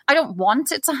anything. I don't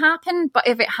want it to happen, but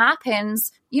if it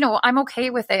happens, I'm okay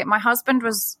with it. My husband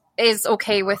is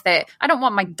okay with it. I don't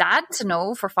want my dad to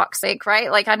know, for fuck's sake,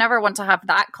 right? Like, I never want to have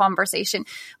that conversation.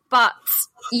 But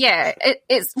yeah,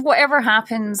 it's whatever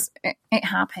happens, it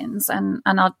happens, and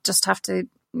I'll just have to,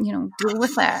 deal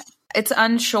with it. It's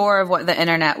unsure of what the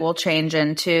internet will change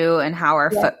into and how our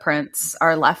footprints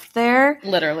are left there.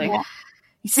 Literally. Yeah.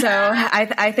 So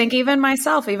I think even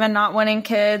myself, even not wanting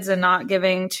kids and not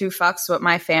giving two fucks what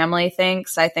my family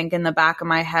thinks, I think in the back of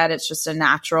my head, it's just a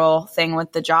natural thing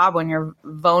with the job when you're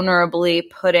vulnerably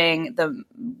putting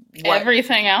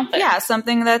everything out there. Yeah,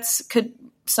 something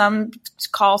some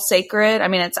call sacred. I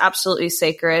mean, it's absolutely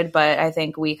sacred, but I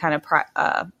think we kind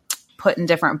of put in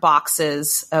different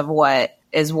boxes of what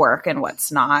is work and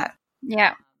what's not.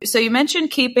 Yeah. So you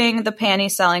mentioned keeping the panty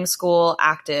selling school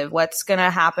active. What's going to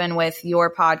happen with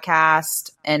your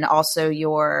podcast and also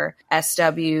your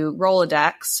SW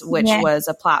Rolodex, which was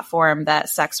a platform that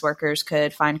sex workers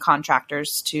could find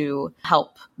contractors to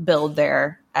help build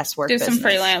their S-work business? Do some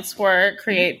freelance work,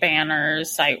 create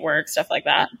banners, site work, stuff like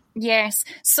that. Yes.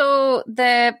 So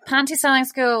the panty selling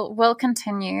school will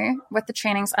continue with the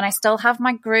trainings, and I still have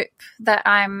my group that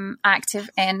I'm active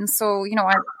in. So,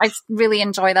 I really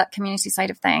enjoy that community side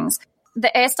of things. The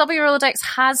SW Rolodex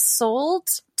has sold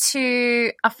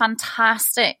to a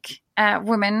fantastic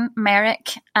woman,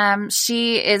 Merrick.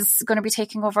 She is going to be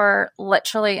taking over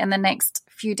literally in the next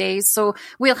few days. So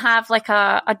we'll have like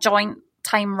a joint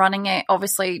time running it,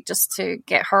 obviously, just to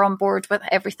get her on board with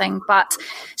everything. But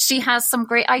she has some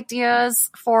great ideas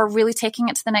for really taking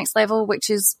it to the next level, which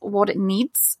is what it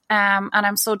needs. And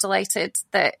I'm so delighted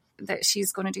that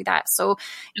she's going to do that. So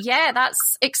yeah,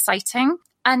 that's exciting.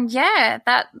 And yeah,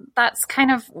 that's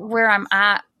kind of where I'm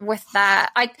at with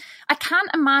that. I can't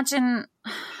imagine,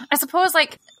 I suppose,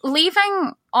 like,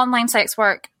 leaving online sex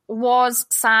work was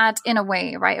sad in a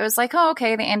way, right? It was like, oh,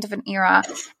 okay, the end of an era.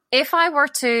 If I were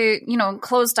to,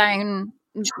 close down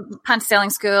panty selling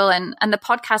school and the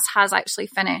podcast has actually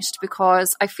finished,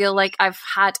 because I feel like I've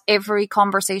had every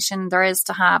conversation there is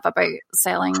to have about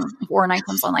selling porn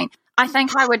items online, I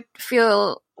think I would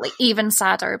feel like even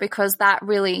sadder, because that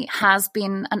really has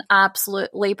been an absolute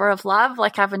labor of love.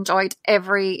 Like, I've enjoyed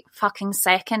every fucking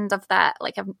second of that.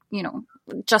 Like, I've,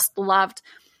 just loved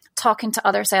talking to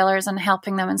other sellers and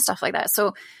helping them and stuff like that.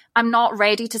 So I'm not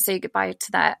ready to say goodbye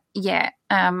to that yet.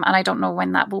 And I don't know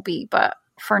when that will be, but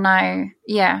for now,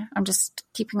 yeah, I'm just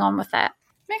keeping on with that.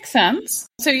 Makes sense.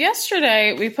 So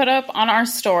yesterday we put up on our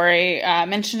story,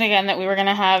 mentioned again that we were going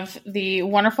to have the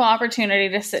wonderful opportunity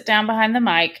to sit down behind the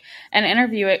mic and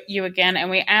interview you again. And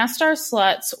we asked our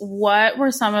sluts what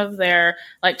were some of their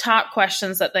top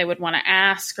questions that they would want to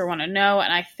ask or want to know.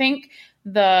 And I think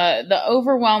the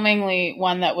overwhelmingly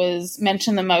one that was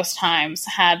mentioned the most times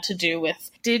had to do with,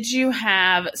 did you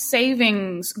have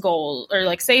savings goals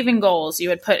or saving goals you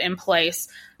had put in place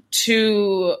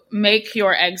to make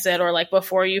your exit, or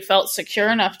before you felt secure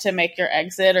enough to make your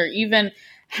exit, or even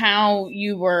how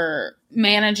you were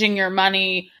managing your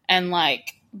money and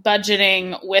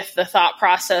budgeting with the thought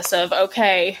process of,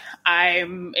 okay,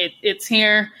 it's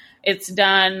here, it's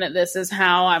done. This is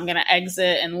how I'm going to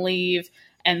exit and leave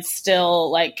and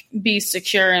still be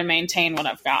secure and maintain what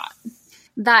I've got.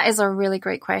 That is a really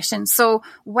great question. So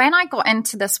when I got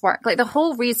into this work, the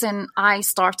whole reason I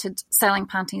started selling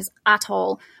panties at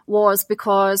all was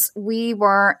because we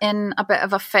were in a bit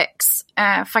of a fix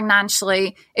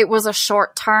financially. It was a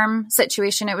short-term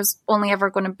situation. It was only ever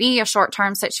going to be a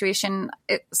short-term situation.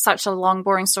 It's such a long,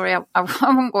 boring story. I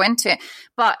won't go into it.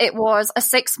 But it was a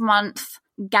 6-month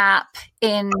gap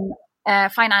in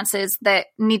finances that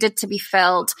needed to be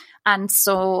filled. And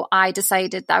so I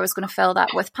decided that I was going to fill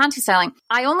that with panty selling.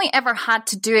 I only ever had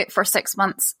to do it for 6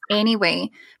 months anyway.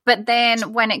 But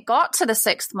then when it got to the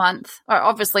 6th month, or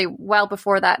obviously well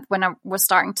before that, when I was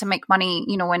starting to make money,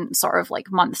 in sort of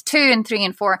month 2 and 3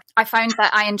 and 4, I found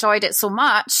that I enjoyed it so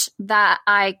much that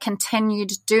I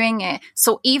continued doing it.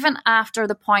 So even after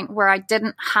the point where I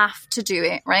didn't have to do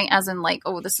it, right, as in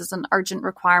oh, this is an urgent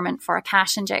requirement for a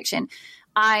cash injection,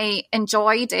 I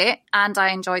enjoyed it and I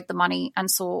enjoyed the money. And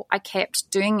so I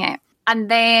kept doing it. And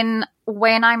then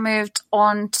when I moved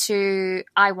on to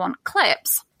I Want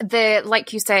Clips,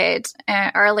 like you said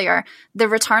earlier, the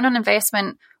return on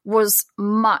investment was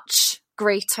much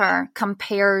greater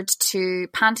compared to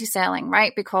panty selling,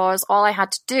 right? Because all I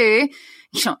had to do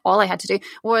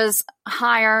was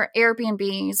hire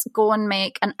Airbnbs, go and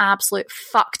make an absolute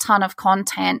fuck ton of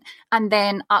content, and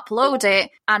then upload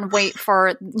it and wait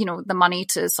for, the money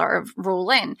to sort of roll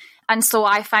in. And so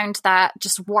I found that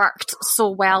just worked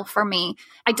so well for me.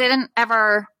 I didn't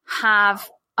ever have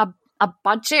a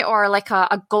budget or like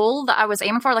a goal that I was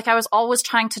aiming for. Like I was always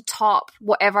trying to top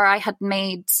whatever I had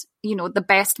made, the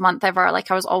best month ever. Like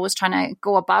I was always trying to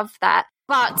go above that.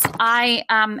 But I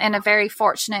am in a very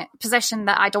fortunate position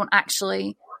that I don't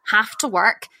actually have to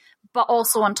work. But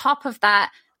also on top of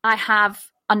that, I have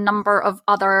a number of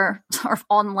other sort of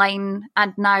online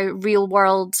and now real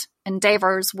world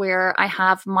endeavors where I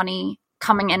have money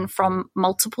coming in from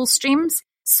multiple streams.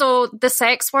 So the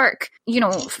sex work,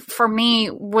 for me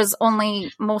was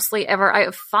only mostly ever out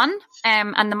of fun,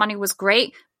 and the money was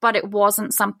great, but it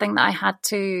wasn't something that I had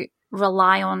to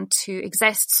rely on to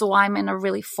exist. So I'm in a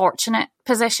really fortunate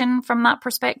position from that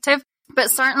perspective.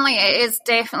 But certainly it is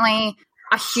definitely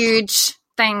a huge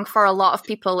thing for a lot of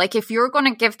people. Like if you're going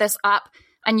to give this up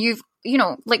and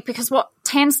because what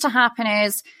tends to happen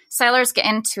is sellers get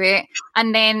into it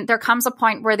and then there comes a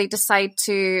point where they decide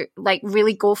to like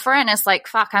really go for it. And it's like,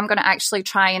 fuck, I'm going to actually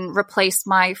try and replace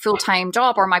my full-time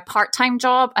job or my part-time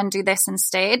job and do this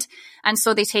instead. And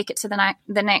so they take it to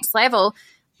the next level.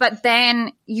 But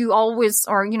then you always,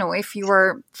 or, if you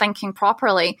were thinking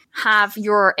properly, have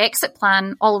your exit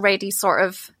plan already sort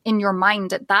of in your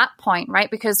mind at that point, right?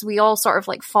 Because we all sort of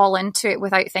like fall into it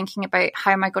without thinking about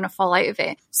how am I going to fall out of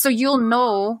it. So you'll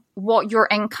know what your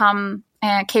income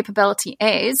capability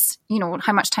is,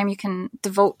 how much time you can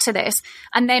devote to this.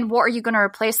 And then what are you going to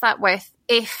replace that with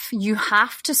if you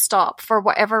have to stop for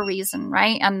whatever reason,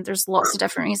 right? And there's lots of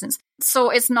different reasons.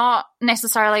 So it's not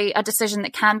necessarily a decision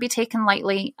that can be taken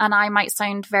lightly. And I might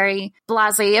sound very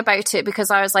blasé about it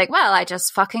because I was like, well, I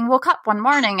just fucking woke up one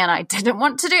morning and I didn't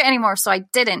want to do it anymore. So I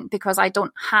didn't, because I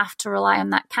don't have to rely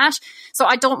on that cash. So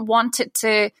I don't want it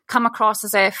to come across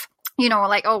as if,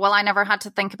 like, oh, well, I never had to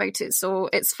think about it, so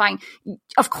it's fine.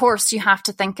 Of course, you have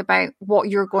to think about how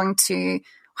you're going to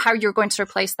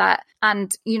replace that.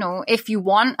 And, if you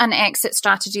want an exit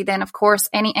strategy, then of course,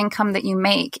 any income that you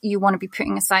make, you want to be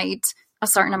putting aside a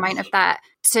certain amount of that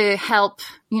to help,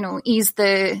 ease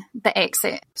the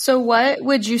exit. So what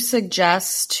would you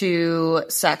suggest to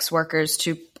sex workers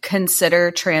to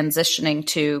consider transitioning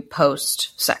to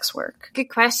post-sex work? Good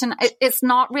question. It's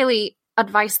not really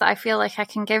advice that I feel like I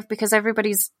can give because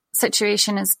everybody's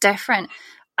situation is different.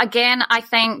 Again, I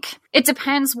think it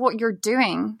depends what you're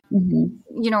doing,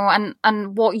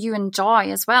 and what you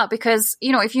enjoy as well. Because,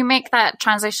 if you make that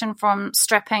transition from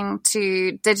stripping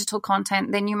to digital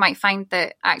content, then you might find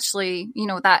that actually,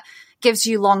 that gives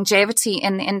you longevity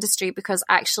in the industry because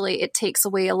actually it takes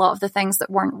away a lot of the things that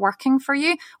weren't working for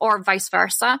you or vice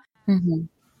versa. Mm-hmm.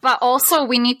 But also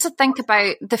we need to think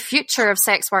about the future of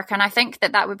sex work. And I think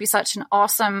that would be such an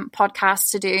awesome podcast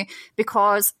to do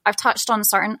because I've touched on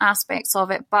certain aspects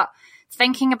of it, but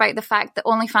thinking about the fact that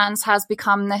OnlyFans has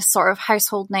become this sort of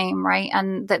household name, right?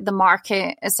 And that the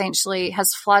market essentially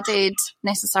has flooded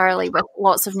necessarily with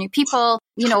lots of new people,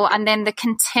 and then the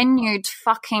continued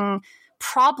fucking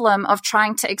problem of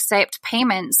trying to accept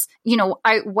payments,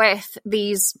 out with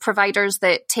these providers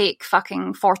that take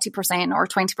fucking 40% or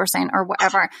 20% or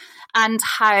whatever. And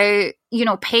how,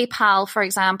 PayPal, for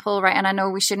example, right? And I know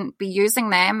we shouldn't be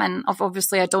using them. And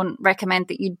obviously I don't recommend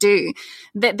that you do,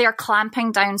 that they're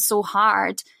clamping down so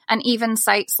hard. And even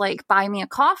sites like Buy Me a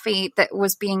Coffee that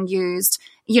was being used,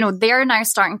 they're now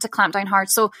starting to clamp down hard.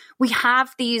 So we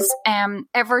have these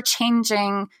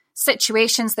ever-changing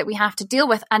situations that we have to deal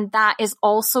with, and that is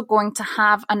also going to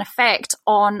have an effect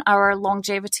on our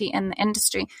longevity in the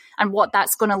industry and what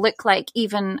that's going to look like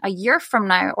even a year from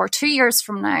now or 2 years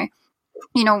from now.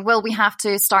 Will we have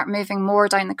to start moving more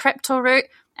down the crypto route?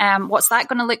 What's that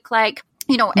going to look like?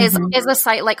 Is a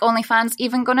site like OnlyFans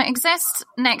even going to exist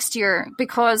next year?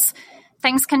 Because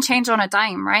things can change on a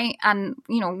dime, right? And,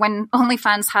 when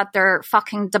OnlyFans had their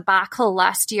fucking debacle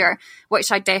last year,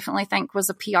 which I definitely think was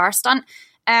a PR stunt,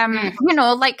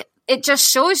 it just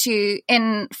shows you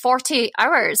in 48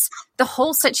 hours, the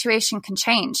whole situation can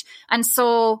change. And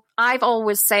so I've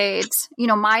always said,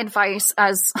 my advice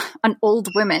as an old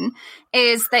woman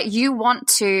is that you want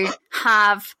to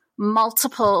have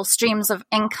multiple streams of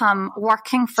income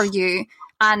working for you.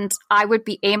 And I would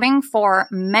be aiming for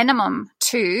minimum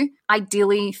 2,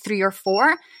 ideally 3 or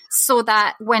 4, so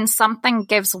that when something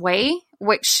gives way,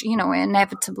 which, it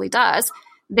inevitably does,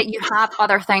 that you have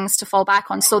other things to fall back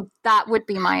on. So that would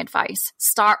be my advice.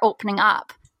 Start opening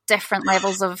up different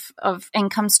levels of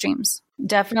income streams.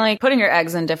 Definitely putting your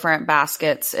eggs in different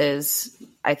baskets is,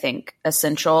 I think,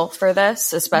 essential for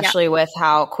this, especially with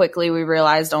how quickly we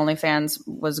realized OnlyFans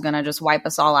was going to just wipe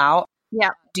us all out.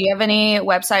 Yeah. Do you have any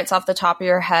websites off the top of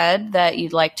your head that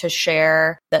you'd like to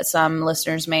share that some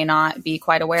listeners may not be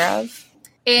quite aware of?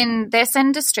 In this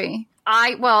industry,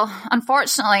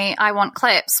 unfortunately, I want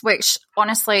Clips, which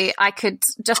honestly, I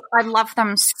love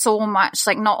them so much.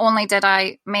 Like, not only did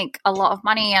I make a lot of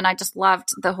money and I just loved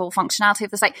the whole functionality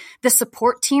of the site, the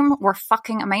support team were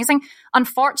fucking amazing.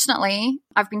 Unfortunately,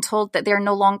 I've been told that they're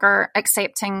no longer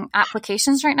accepting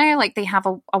applications right now. Like, they have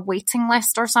a waiting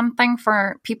list or something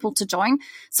for people to join.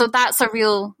 So that's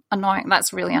really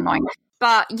annoying.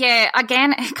 But yeah,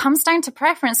 again, it comes down to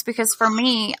preference, because for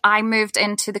me, I moved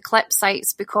into the Clip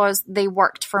sites because they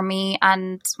worked for me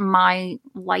and my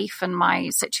life and my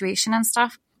situation and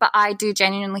stuff. But I do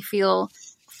genuinely feel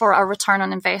for a return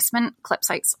on investment, Clip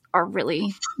sites are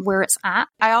really where it's at.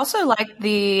 I also like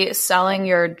the selling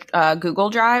your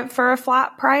Google Drive for a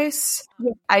flat price.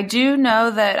 Yeah. I do know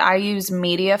that I use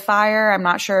Mediafire. I'm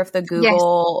not sure if the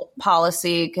Google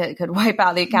policy could wipe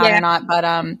out the account or not,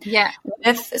 but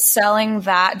with selling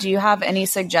that, do you have any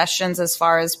suggestions as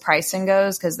far as pricing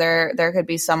goes? Because there could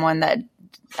be someone that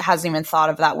hasn't even thought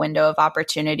of that window of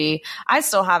opportunity. I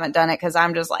still haven't done it because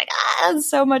I'm just like,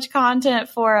 so much content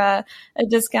for a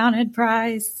discounted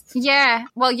price. Yeah.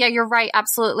 Well, yeah, you're right.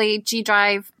 Absolutely. G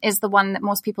Drive is the one that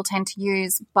most people tend to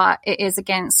use, but it is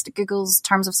against Google's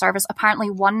terms of service. Apparently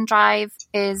OneDrive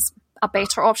is a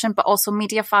better option, but also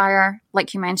Mediafire,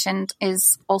 like you mentioned,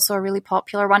 is also a really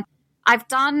popular one. I've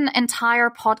done entire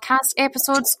podcast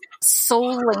episodes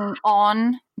solely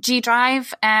on G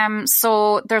Drive.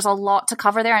 So there's a lot to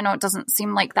cover there. I know it doesn't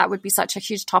seem like that would be such a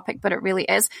huge topic, but it really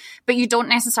is. But you don't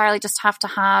necessarily just have to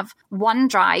have one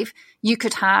drive. You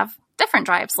could have different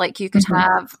drives. Like you could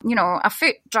have, a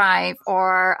foot drive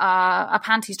or a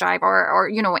panties drive or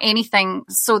anything,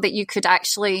 so that you could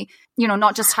actually,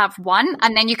 not just have one.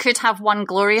 And then you could have one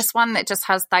glorious one that just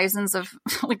has thousands of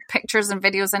like pictures and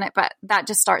videos in it, but that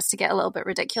just starts to get a little bit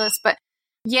ridiculous. But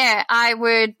yeah,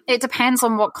 it depends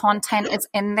on what content is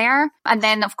in there. And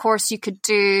then of course you could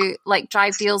do like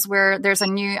drive deals where there's a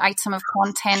new item of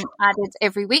content added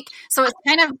every week. So it's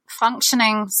kind of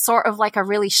functioning sort of like a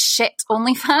really shit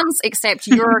OnlyFans, except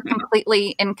you're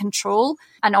completely in control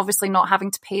and obviously not having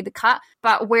to pay the cut,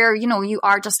 but where, you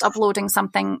are just uploading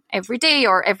something every day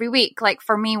or every week. Like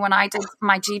for me, when I did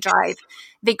my G Drive,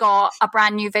 they got a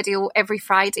brand new video every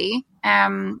Friday.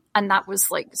 And that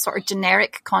was like sort of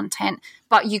generic content,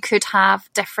 but you could have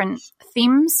different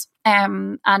themes.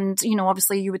 And,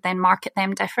 obviously you would then market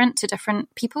them different to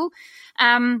different people.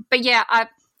 But yeah,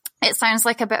 it sounds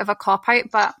like a bit of a cop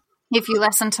out, but if you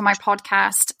listen to my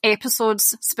podcast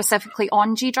episodes specifically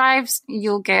on G Drives,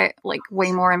 you'll get like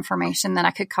way more information than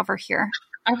I could cover here.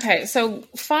 Okay. So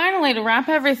finally, to wrap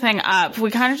everything up,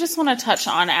 we kind of just want to touch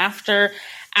on after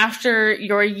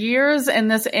your years in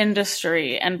this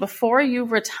industry and before you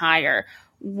retire,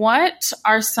 what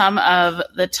are some of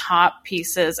the top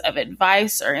pieces of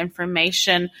advice or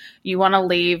information you want to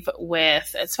leave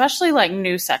with, especially like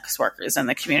new sex workers in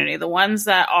the community, the ones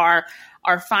that are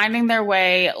finding their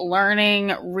way,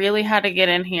 learning really how to get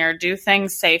in here, do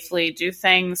things safely, do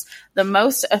things the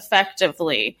most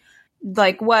effectively?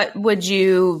 Like, what would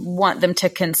you want them to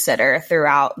consider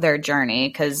throughout their journey?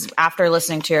 Because after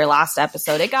listening to your last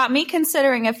episode, it got me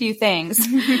considering a few things.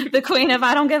 The queen of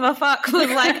I don't give a fuck was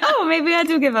like, oh, maybe I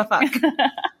do give a fuck.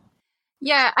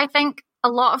 Yeah, I think a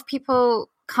lot of people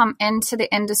come into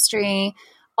the industry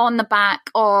on the back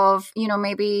of,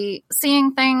 maybe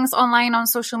seeing things online on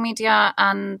social media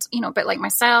and, a bit like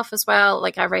myself as well.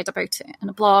 Like I read about it in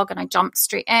a blog and I jumped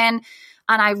straight in.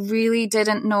 And I really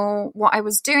didn't know what I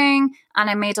was doing. And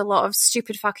I made a lot of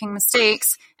stupid fucking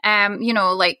mistakes.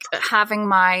 Like having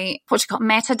my,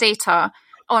 metadata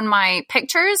on my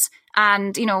pictures.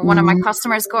 And, one of my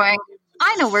customers going,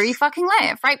 I know where you fucking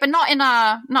live, right? But not in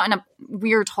a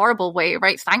weird, horrible way,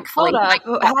 right? Thankfully.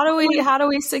 How do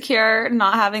we secure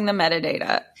not having the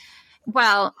metadata?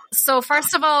 Well, so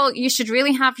first of all, you should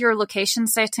really have your location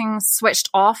settings switched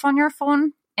off on your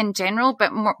phone in general,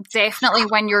 but more definitely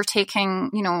when you're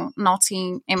taking,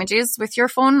 naughty images with your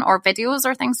phone or videos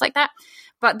or things like that.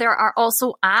 But there are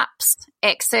also apps,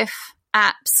 EXIF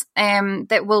apps,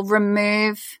 that will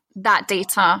remove that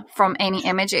data from any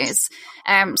images.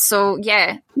 So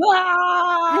yeah,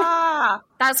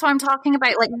 that's what I'm talking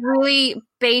about. Like really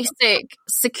basic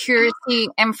security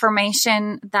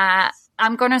information that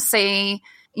I'm going to say,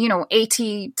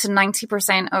 80 to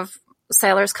 90% of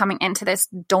sellers coming into this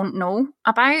don't know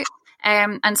about.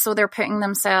 And so they're putting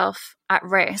themselves at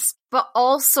risk. But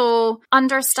also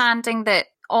understanding that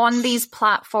on these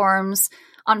platforms,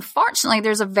 unfortunately,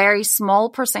 there's a very small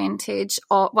percentage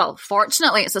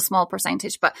fortunately, it's a small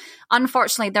percentage, but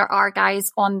unfortunately, there are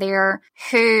guys on there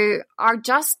who are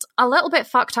just a little bit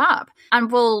fucked up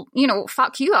and will,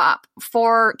 fuck you up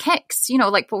for kicks,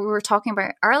 like what we were talking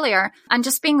about earlier, and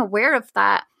just being aware of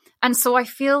that. And so I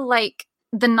feel like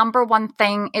the number one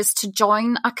thing is to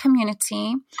join a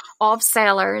community of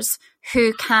sellers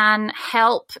who can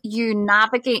help you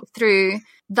navigate through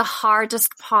the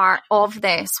hardest part of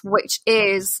this, which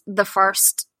is the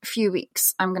first few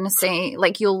weeks. I'm going to say,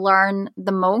 like, you'll learn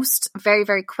the most very,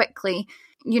 very quickly,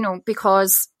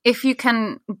 because if you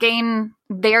can gain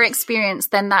their experience,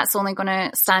 then that's only going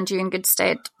to stand you in good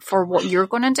stead for what you're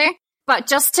going to do. But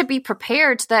just to be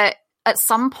prepared that at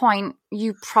some point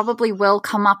you probably will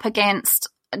come up against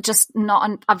just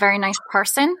not a very nice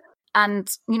person. And,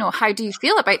 how do you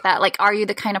feel about that? Like, are you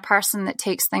the kind of person that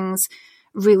takes things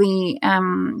really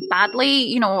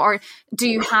badly, or do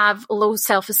you have low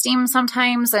self-esteem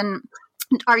sometimes? And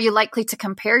are you likely to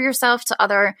compare yourself to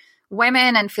other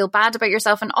women and feel bad about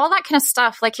yourself and all that kind of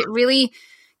stuff? Like, it really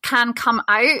can come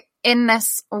out in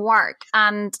this work.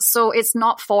 And so it's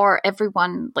not for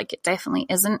everyone. Like, it definitely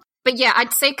isn't. But yeah,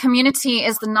 I'd say community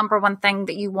is the number one thing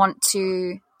that you want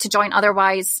to join.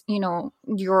 Otherwise,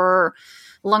 your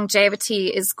longevity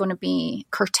is going to be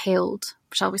curtailed,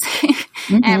 shall we say.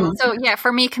 So yeah,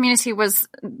 for me, community was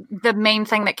the main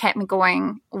thing that kept me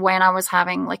going when I was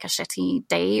having like a shitty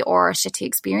day or a shitty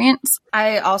experience.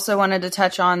 I also wanted to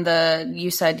touch on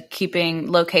you said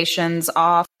keeping locations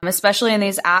off, especially in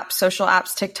these apps, social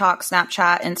apps, TikTok,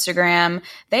 Snapchat, Instagram.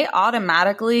 They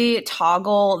automatically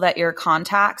toggle that your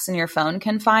contacts in your phone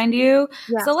can find you.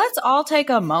 Yeah. So let's all take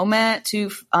a moment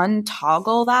to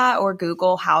untoggle that, or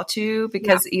Google how to,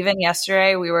 because even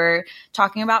yesterday we were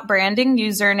talking about branding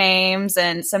usernames,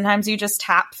 and sometimes you just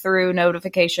tap through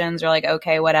notifications. You're like,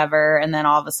 okay, whatever. And then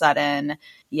all of a sudden,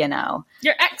 your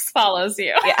ex follows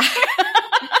you. Yeah.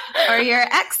 Or your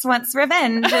ex wants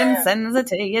revenge and sends it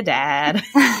to your dad.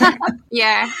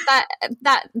 Yeah,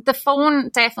 that the phone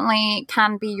definitely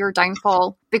can be your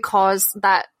downfall, because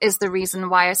that is the reason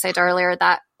why I said earlier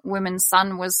that woman's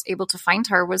son was able to find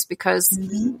her, was because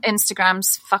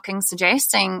Instagram's fucking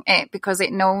suggesting it, because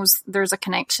it knows there's a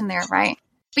connection there, right?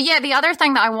 But yeah, the other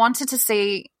thing that I wanted to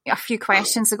say a few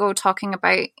questions ago, talking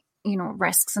about,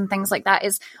 risks and things like that,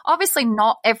 is obviously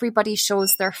not everybody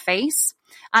shows their face.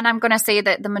 And I'm going to say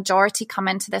that the majority come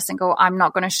into this and go, I'm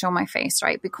not going to show my face,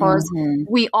 right? Because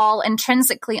we all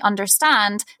intrinsically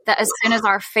understand that as soon as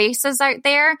our face is out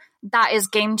there, that is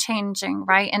game changing,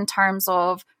 right? In terms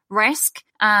of risk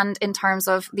and in terms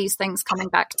of these things coming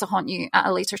back to haunt you at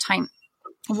a later time.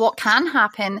 What can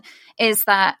happen is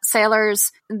that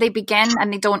sellers, they begin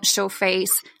and they don't show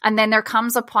face. And then there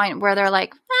comes a point where they're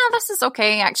like, this is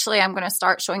okay. Actually, I'm going to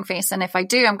start showing face. And if I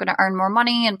do, I'm going to earn more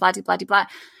money and blah, blah, blah, blah.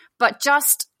 But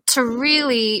just to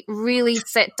really, really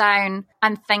sit down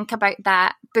and think about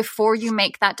that before you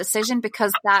make that decision,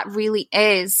 because that really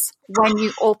is when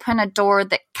you open a door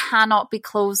that cannot be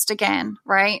closed again,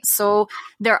 right? So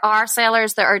there are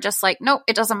sellers that are just like, no,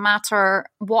 it doesn't matter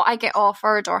what I get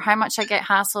offered or how much I get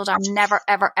hassled. I'm never,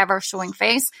 ever, ever showing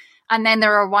face. And then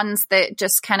there are ones that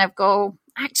just kind of go,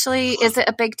 actually, is it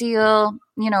a big deal?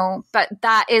 But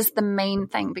that is the main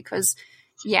thing, because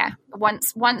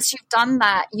once you've done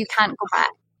that, you can't go back.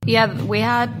 Yeah, we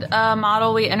had a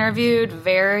model we interviewed,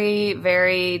 very,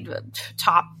 very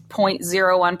top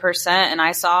 0.01%. And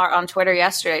I saw her on Twitter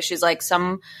yesterday. She's like,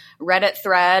 some Reddit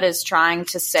thread is trying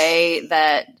to say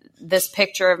that this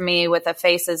picture of me with a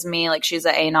face is me. Like, she's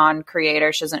an Anon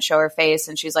creator. She doesn't show her face.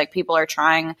 And she's like, people are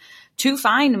trying to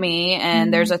find me.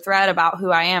 And there's a thread about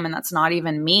who I am. And that's not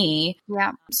even me.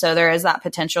 Yeah. So there is that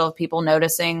potential of people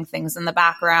noticing things in the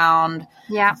background.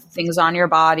 Yeah. Things on your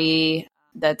body.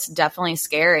 That's definitely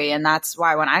scary. And that's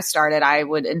why when I started, I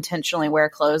would intentionally wear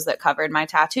clothes that covered my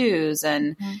tattoos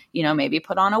and, maybe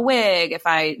put on a wig if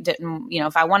I didn't,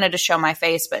 if I wanted to show my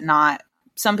face, but not.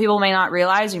 Some people may not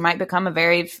realize you might become a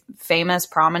very famous,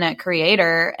 prominent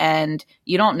creator, and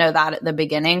you don't know that at the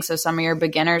beginning. So some of your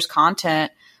beginners'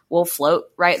 content will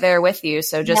float right there with you.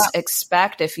 So just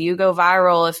expect, if you go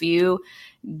viral, if you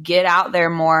get out there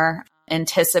more,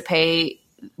 anticipate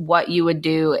what you would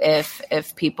do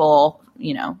if people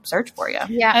search for you.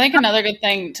 Yeah. I think another good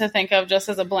thing to think of, just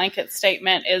as a blanket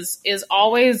statement, is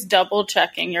always double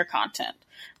checking your content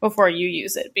before you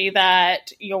use it. Be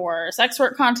that your sex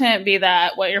work content, be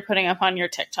that what you're putting up on your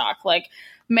TikTok. Like,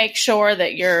 make sure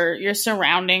that your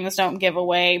surroundings don't give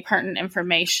away pertinent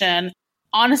information.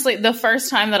 honestly, the first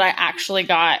time that I actually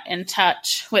got in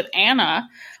touch with Anna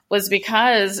was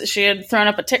because she had thrown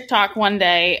up a TikTok one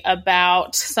day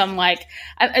about some, like,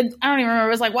 I don't even remember, it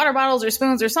was like water bottles or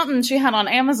spoons or something she had on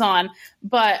Amazon,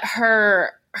 but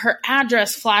her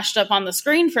address flashed up on the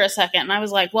screen for a second. And I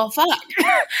was like, well, fuck,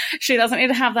 she doesn't need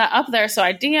to have that up there. So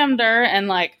I DM'd her, and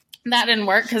like, that didn't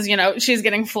work because, you know, she's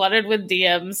getting flooded with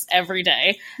DMs every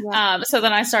day. Yeah. So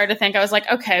then I started to think, I was like,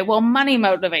 okay, well, money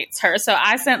motivates her. So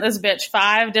I sent this bitch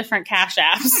 5 different cash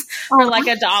apps for like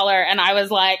 $1. And I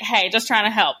was like, hey, just trying to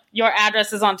help. Your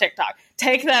address is on TikTok.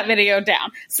 Take that video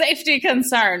down. Safety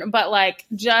concern. But like,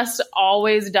 just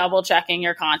always double checking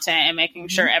your content and making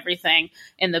sure everything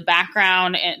in the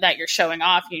background that you're showing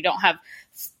off, you don't have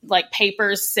like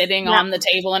papers sitting on the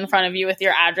table in front of you with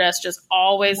your address. Just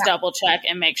always double check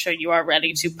and make sure you are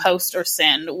ready to post or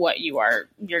send what you're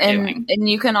doing. And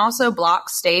you can also block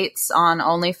states on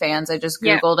OnlyFans. I just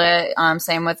Googled it.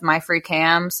 Same with My Free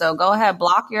Cam. So go ahead,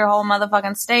 block your whole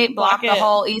motherfucking state, block the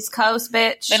whole East Coast,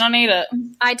 bitch. They don't need it.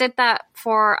 I did that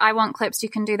for I Want Clips. You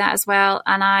can do that as well.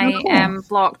 And I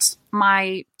blocked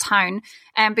my town.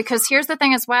 Because here's the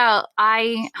thing as well,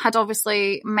 I had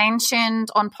obviously mentioned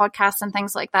on podcasts and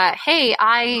things like that, hey,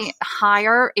 I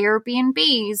hire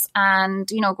Airbnbs and,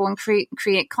 you know, go and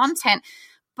create content.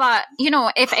 But, you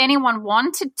know, if anyone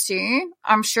wanted to,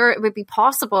 I'm sure it would be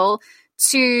possible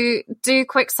to do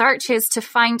quick searches to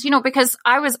find, you know, because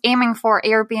I was aiming for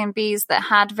Airbnbs that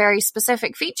had very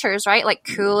specific features, right? Like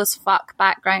cool as fuck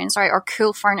backgrounds, right? Or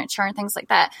cool furniture and things like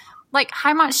that. Like,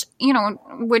 how much, you know,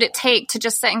 would it take to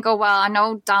just sit and go, well, I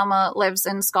know Dalma lives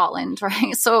in Scotland,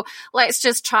 right? So let's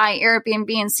just try Airbnb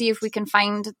and see if we can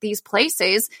find these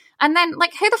places. And then,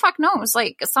 like, who the fuck knows?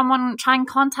 Like, someone try and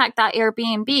contact that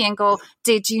Airbnb and go,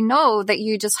 did you know that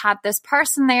you just had this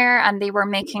person there and they were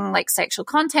making, like, sexual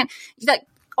content? Like,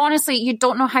 honestly, you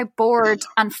don't know how bored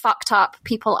and fucked up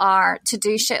people are to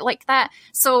do shit like that.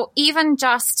 So even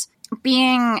just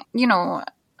being, you know,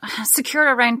 secure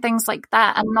around things like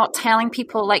that and not telling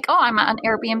people like, oh, I'm at an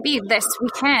Airbnb this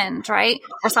weekend, right?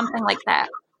 Or something like that.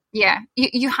 Yeah.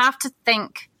 You have to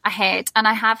think ahead. And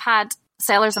I have had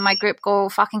sellers in my group go,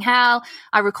 fucking hell,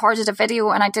 I recorded a video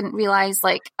and I didn't realize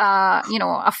like, you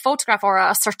know, a photograph or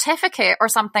a certificate or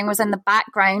something was in the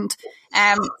background.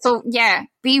 So yeah,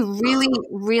 be really,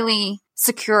 really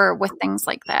secure with things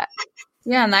like that.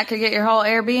 Yeah, and that could get your whole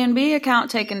Airbnb account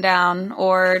taken down.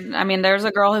 Or, I mean, there's a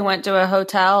girl who went to a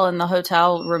hotel and the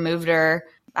hotel removed her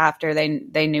after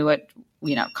they knew what,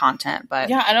 you know, content. But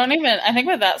yeah, I think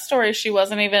with that story, she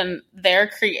wasn't even there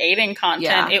creating content.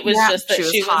 Yeah. It was just that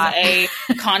she was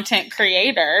a content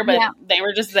creator, but they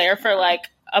were just there for like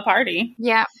a party.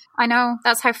 Yeah, I know.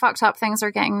 That's how fucked up things are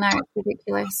getting now. It's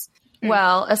ridiculous.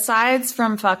 Well, aside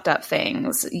from fucked up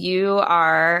things, you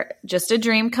are just a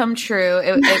dream come true.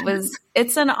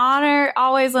 It's an honor,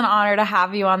 always an honor to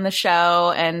have you on the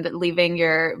show and leaving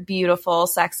your beautiful,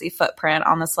 sexy footprint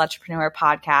on the Slutrepreneur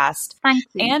podcast. Thank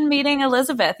you. And meeting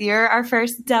Elizabeth. You're our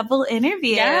first double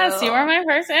interview. Yes, you were my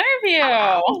first interview.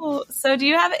 Oh, so do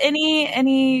you have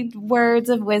any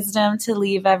words of wisdom to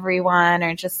leave everyone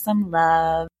or just some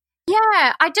love?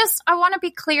 Yeah, I want to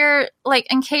be clear,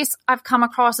 like, in case I've come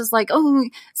across as like, oh,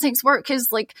 sex work is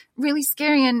like really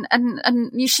scary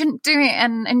and you shouldn't do it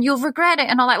and you'll regret it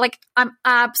and all that. Like, I'm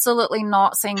absolutely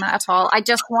not saying that at all. I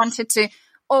just wanted to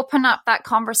open up that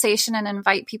conversation and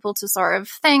invite people to sort of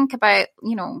think about,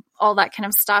 you know, all that kind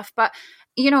of stuff. But,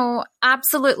 you know,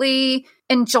 absolutely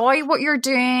enjoy what you're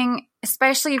doing,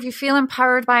 especially if you feel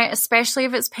empowered by it, especially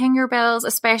if it's paying your bills,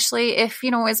 especially if,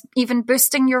 you know, it's even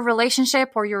boosting your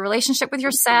relationship or your relationship with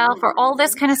yourself or all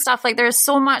this kind of stuff. Like, there's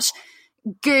so much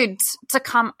good to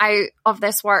come out of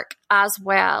this work as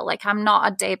well. Like, I'm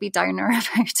not a Debbie Downer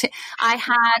about it. I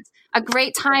had a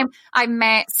great time. I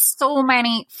met so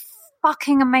many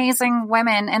fucking amazing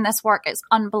women in this work. It's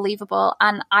unbelievable.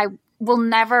 And I will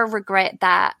never regret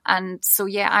that. And so,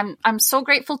 yeah, I'm so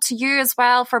grateful to you as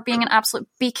well for being an absolute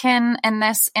beacon in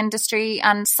this industry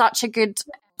and such a good,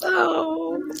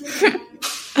 just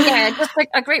like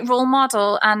a great role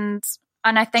model. And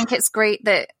I think it's great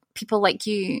that people like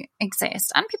you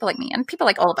exist and people like me and people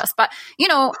like all of us. But, you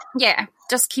know, yeah,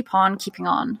 just keep on keeping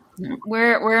on.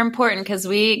 We're important because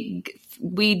we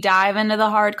dive into the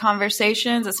hard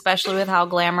conversations, especially with how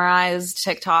glamorized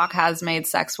TikTok has made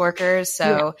sex workers.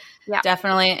 So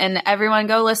definitely. And everyone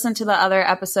go listen to the other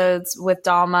episodes with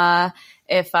Dalma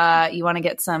if you want to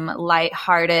get some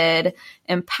lighthearted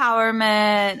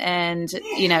empowerment. And,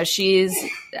 you know,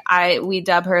 we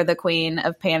dub her the queen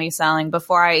of panty selling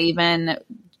before I even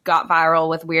got viral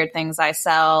with weird things I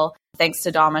sell. thanks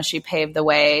to Dalma, she paved the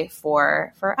way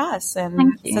for us.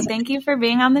 And so thank you for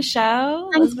being on the show.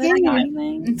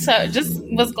 So just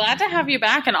was glad to have you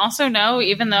back, and also know,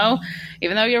 even though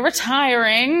you're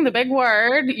retiring, the big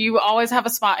word, you always have a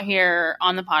spot here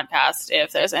on the podcast.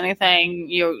 If there's anything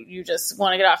you just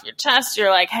want to get off your chest,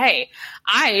 you're like, hey,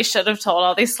 I should have told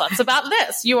all these sluts about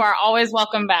this. You are always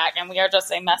welcome back, and we are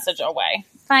just a message away.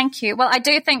 Thank you. Well, I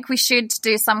do think we should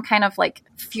do some kind of like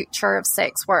future of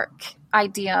sex work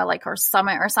idea, like, or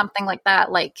summit or something like that.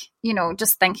 Like, you know,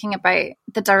 just thinking about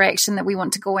the direction that we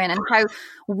want to go in and how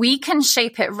we can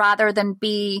shape it rather than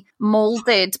be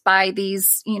molded by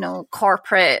these, you know,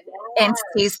 corporate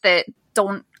entities that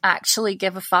don't actually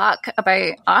give a fuck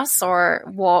about us or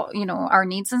what, you know, our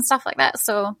needs and stuff like that.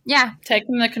 So yeah,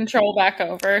 taking the control back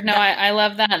over. No, I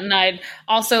love that. And I'd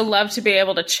also love to be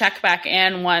able to check back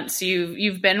in once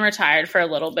you've been retired for a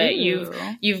little bit. Ooh.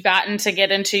 You've gotten to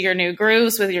get into your new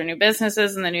grooves with your new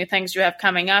businesses and the new things you have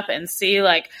coming up, and see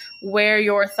like where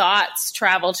your thoughts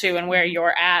travel to and where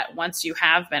you're at once you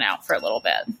have been out for a little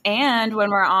bit. And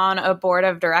when we're on a board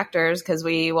of directors, because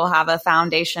we will have a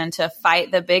foundation to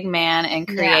fight the big man and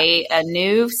create a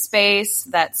new space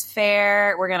that's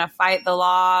fair. We're going to fight the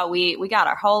law. We got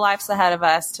our whole lives ahead of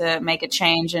us to make a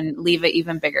change and leave an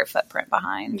even bigger footprint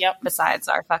behind. Yep. Besides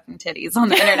our fucking titties on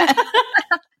the internet.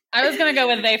 I was going to go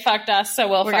with they fucked us, so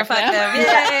we're fuck them.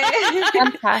 Yay.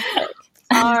 fantastic.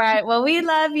 All right. Well, we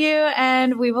love you,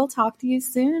 and we will talk to you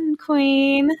soon,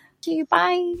 Queen. Thank you.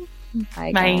 Bye.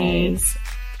 Bye, guys.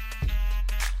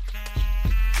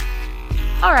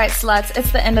 All right, sluts,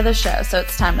 it's the end of the show, so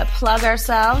it's time to plug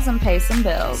ourselves and pay some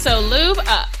bills. So lube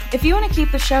up. If you want to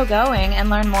keep the show going and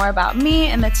learn more about me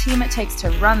and the team it takes to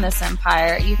run this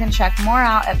empire, you can check more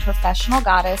out at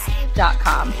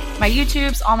professionalgoddess.com. My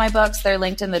YouTubes, all my books, they're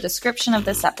linked in the description of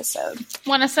this episode.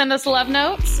 Want to send us love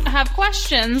notes? Have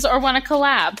questions or want to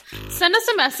collab? Send us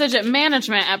a message at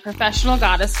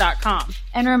management@professionalgoddess.com.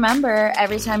 And remember,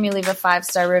 every time you leave a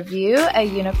 5-star review, a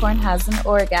unicorn has an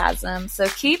orgasm. So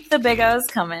keep the big O's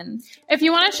coming. If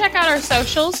you want to check out our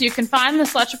socials, you can find the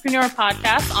Slutrepreneur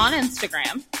Podcast on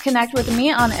Instagram. Connect with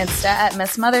me on Insta at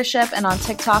Miss Mothership and on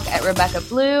TikTok at Rebecca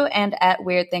Blue and at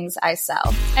Weird Things I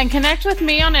Sell. And connect with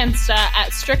me on Insta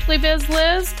at Strictly Biz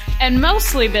Liz and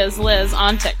Mostly Biz Liz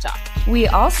on TikTok. We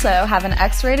also have an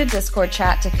X-rated Discord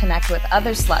chat to connect with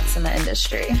other sluts in the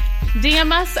industry.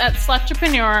 DM us at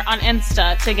Slutrepreneur on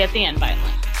Insta to get the invite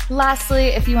link. Lastly,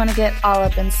 if you want to get all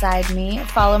up inside me,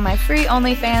 follow my free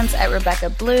OnlyFans at Rebecca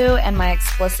Blue and my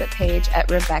explicit page at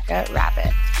Rebecca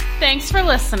Rabbit. Thanks for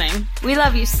listening. We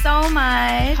love you so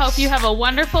much. Hope you have a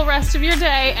wonderful rest of your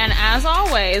day, and as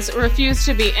always, refuse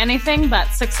to be anything but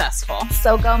successful.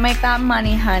 So go make that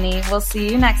money, honey. We'll see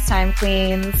you next time,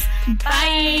 queens.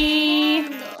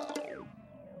 Bye.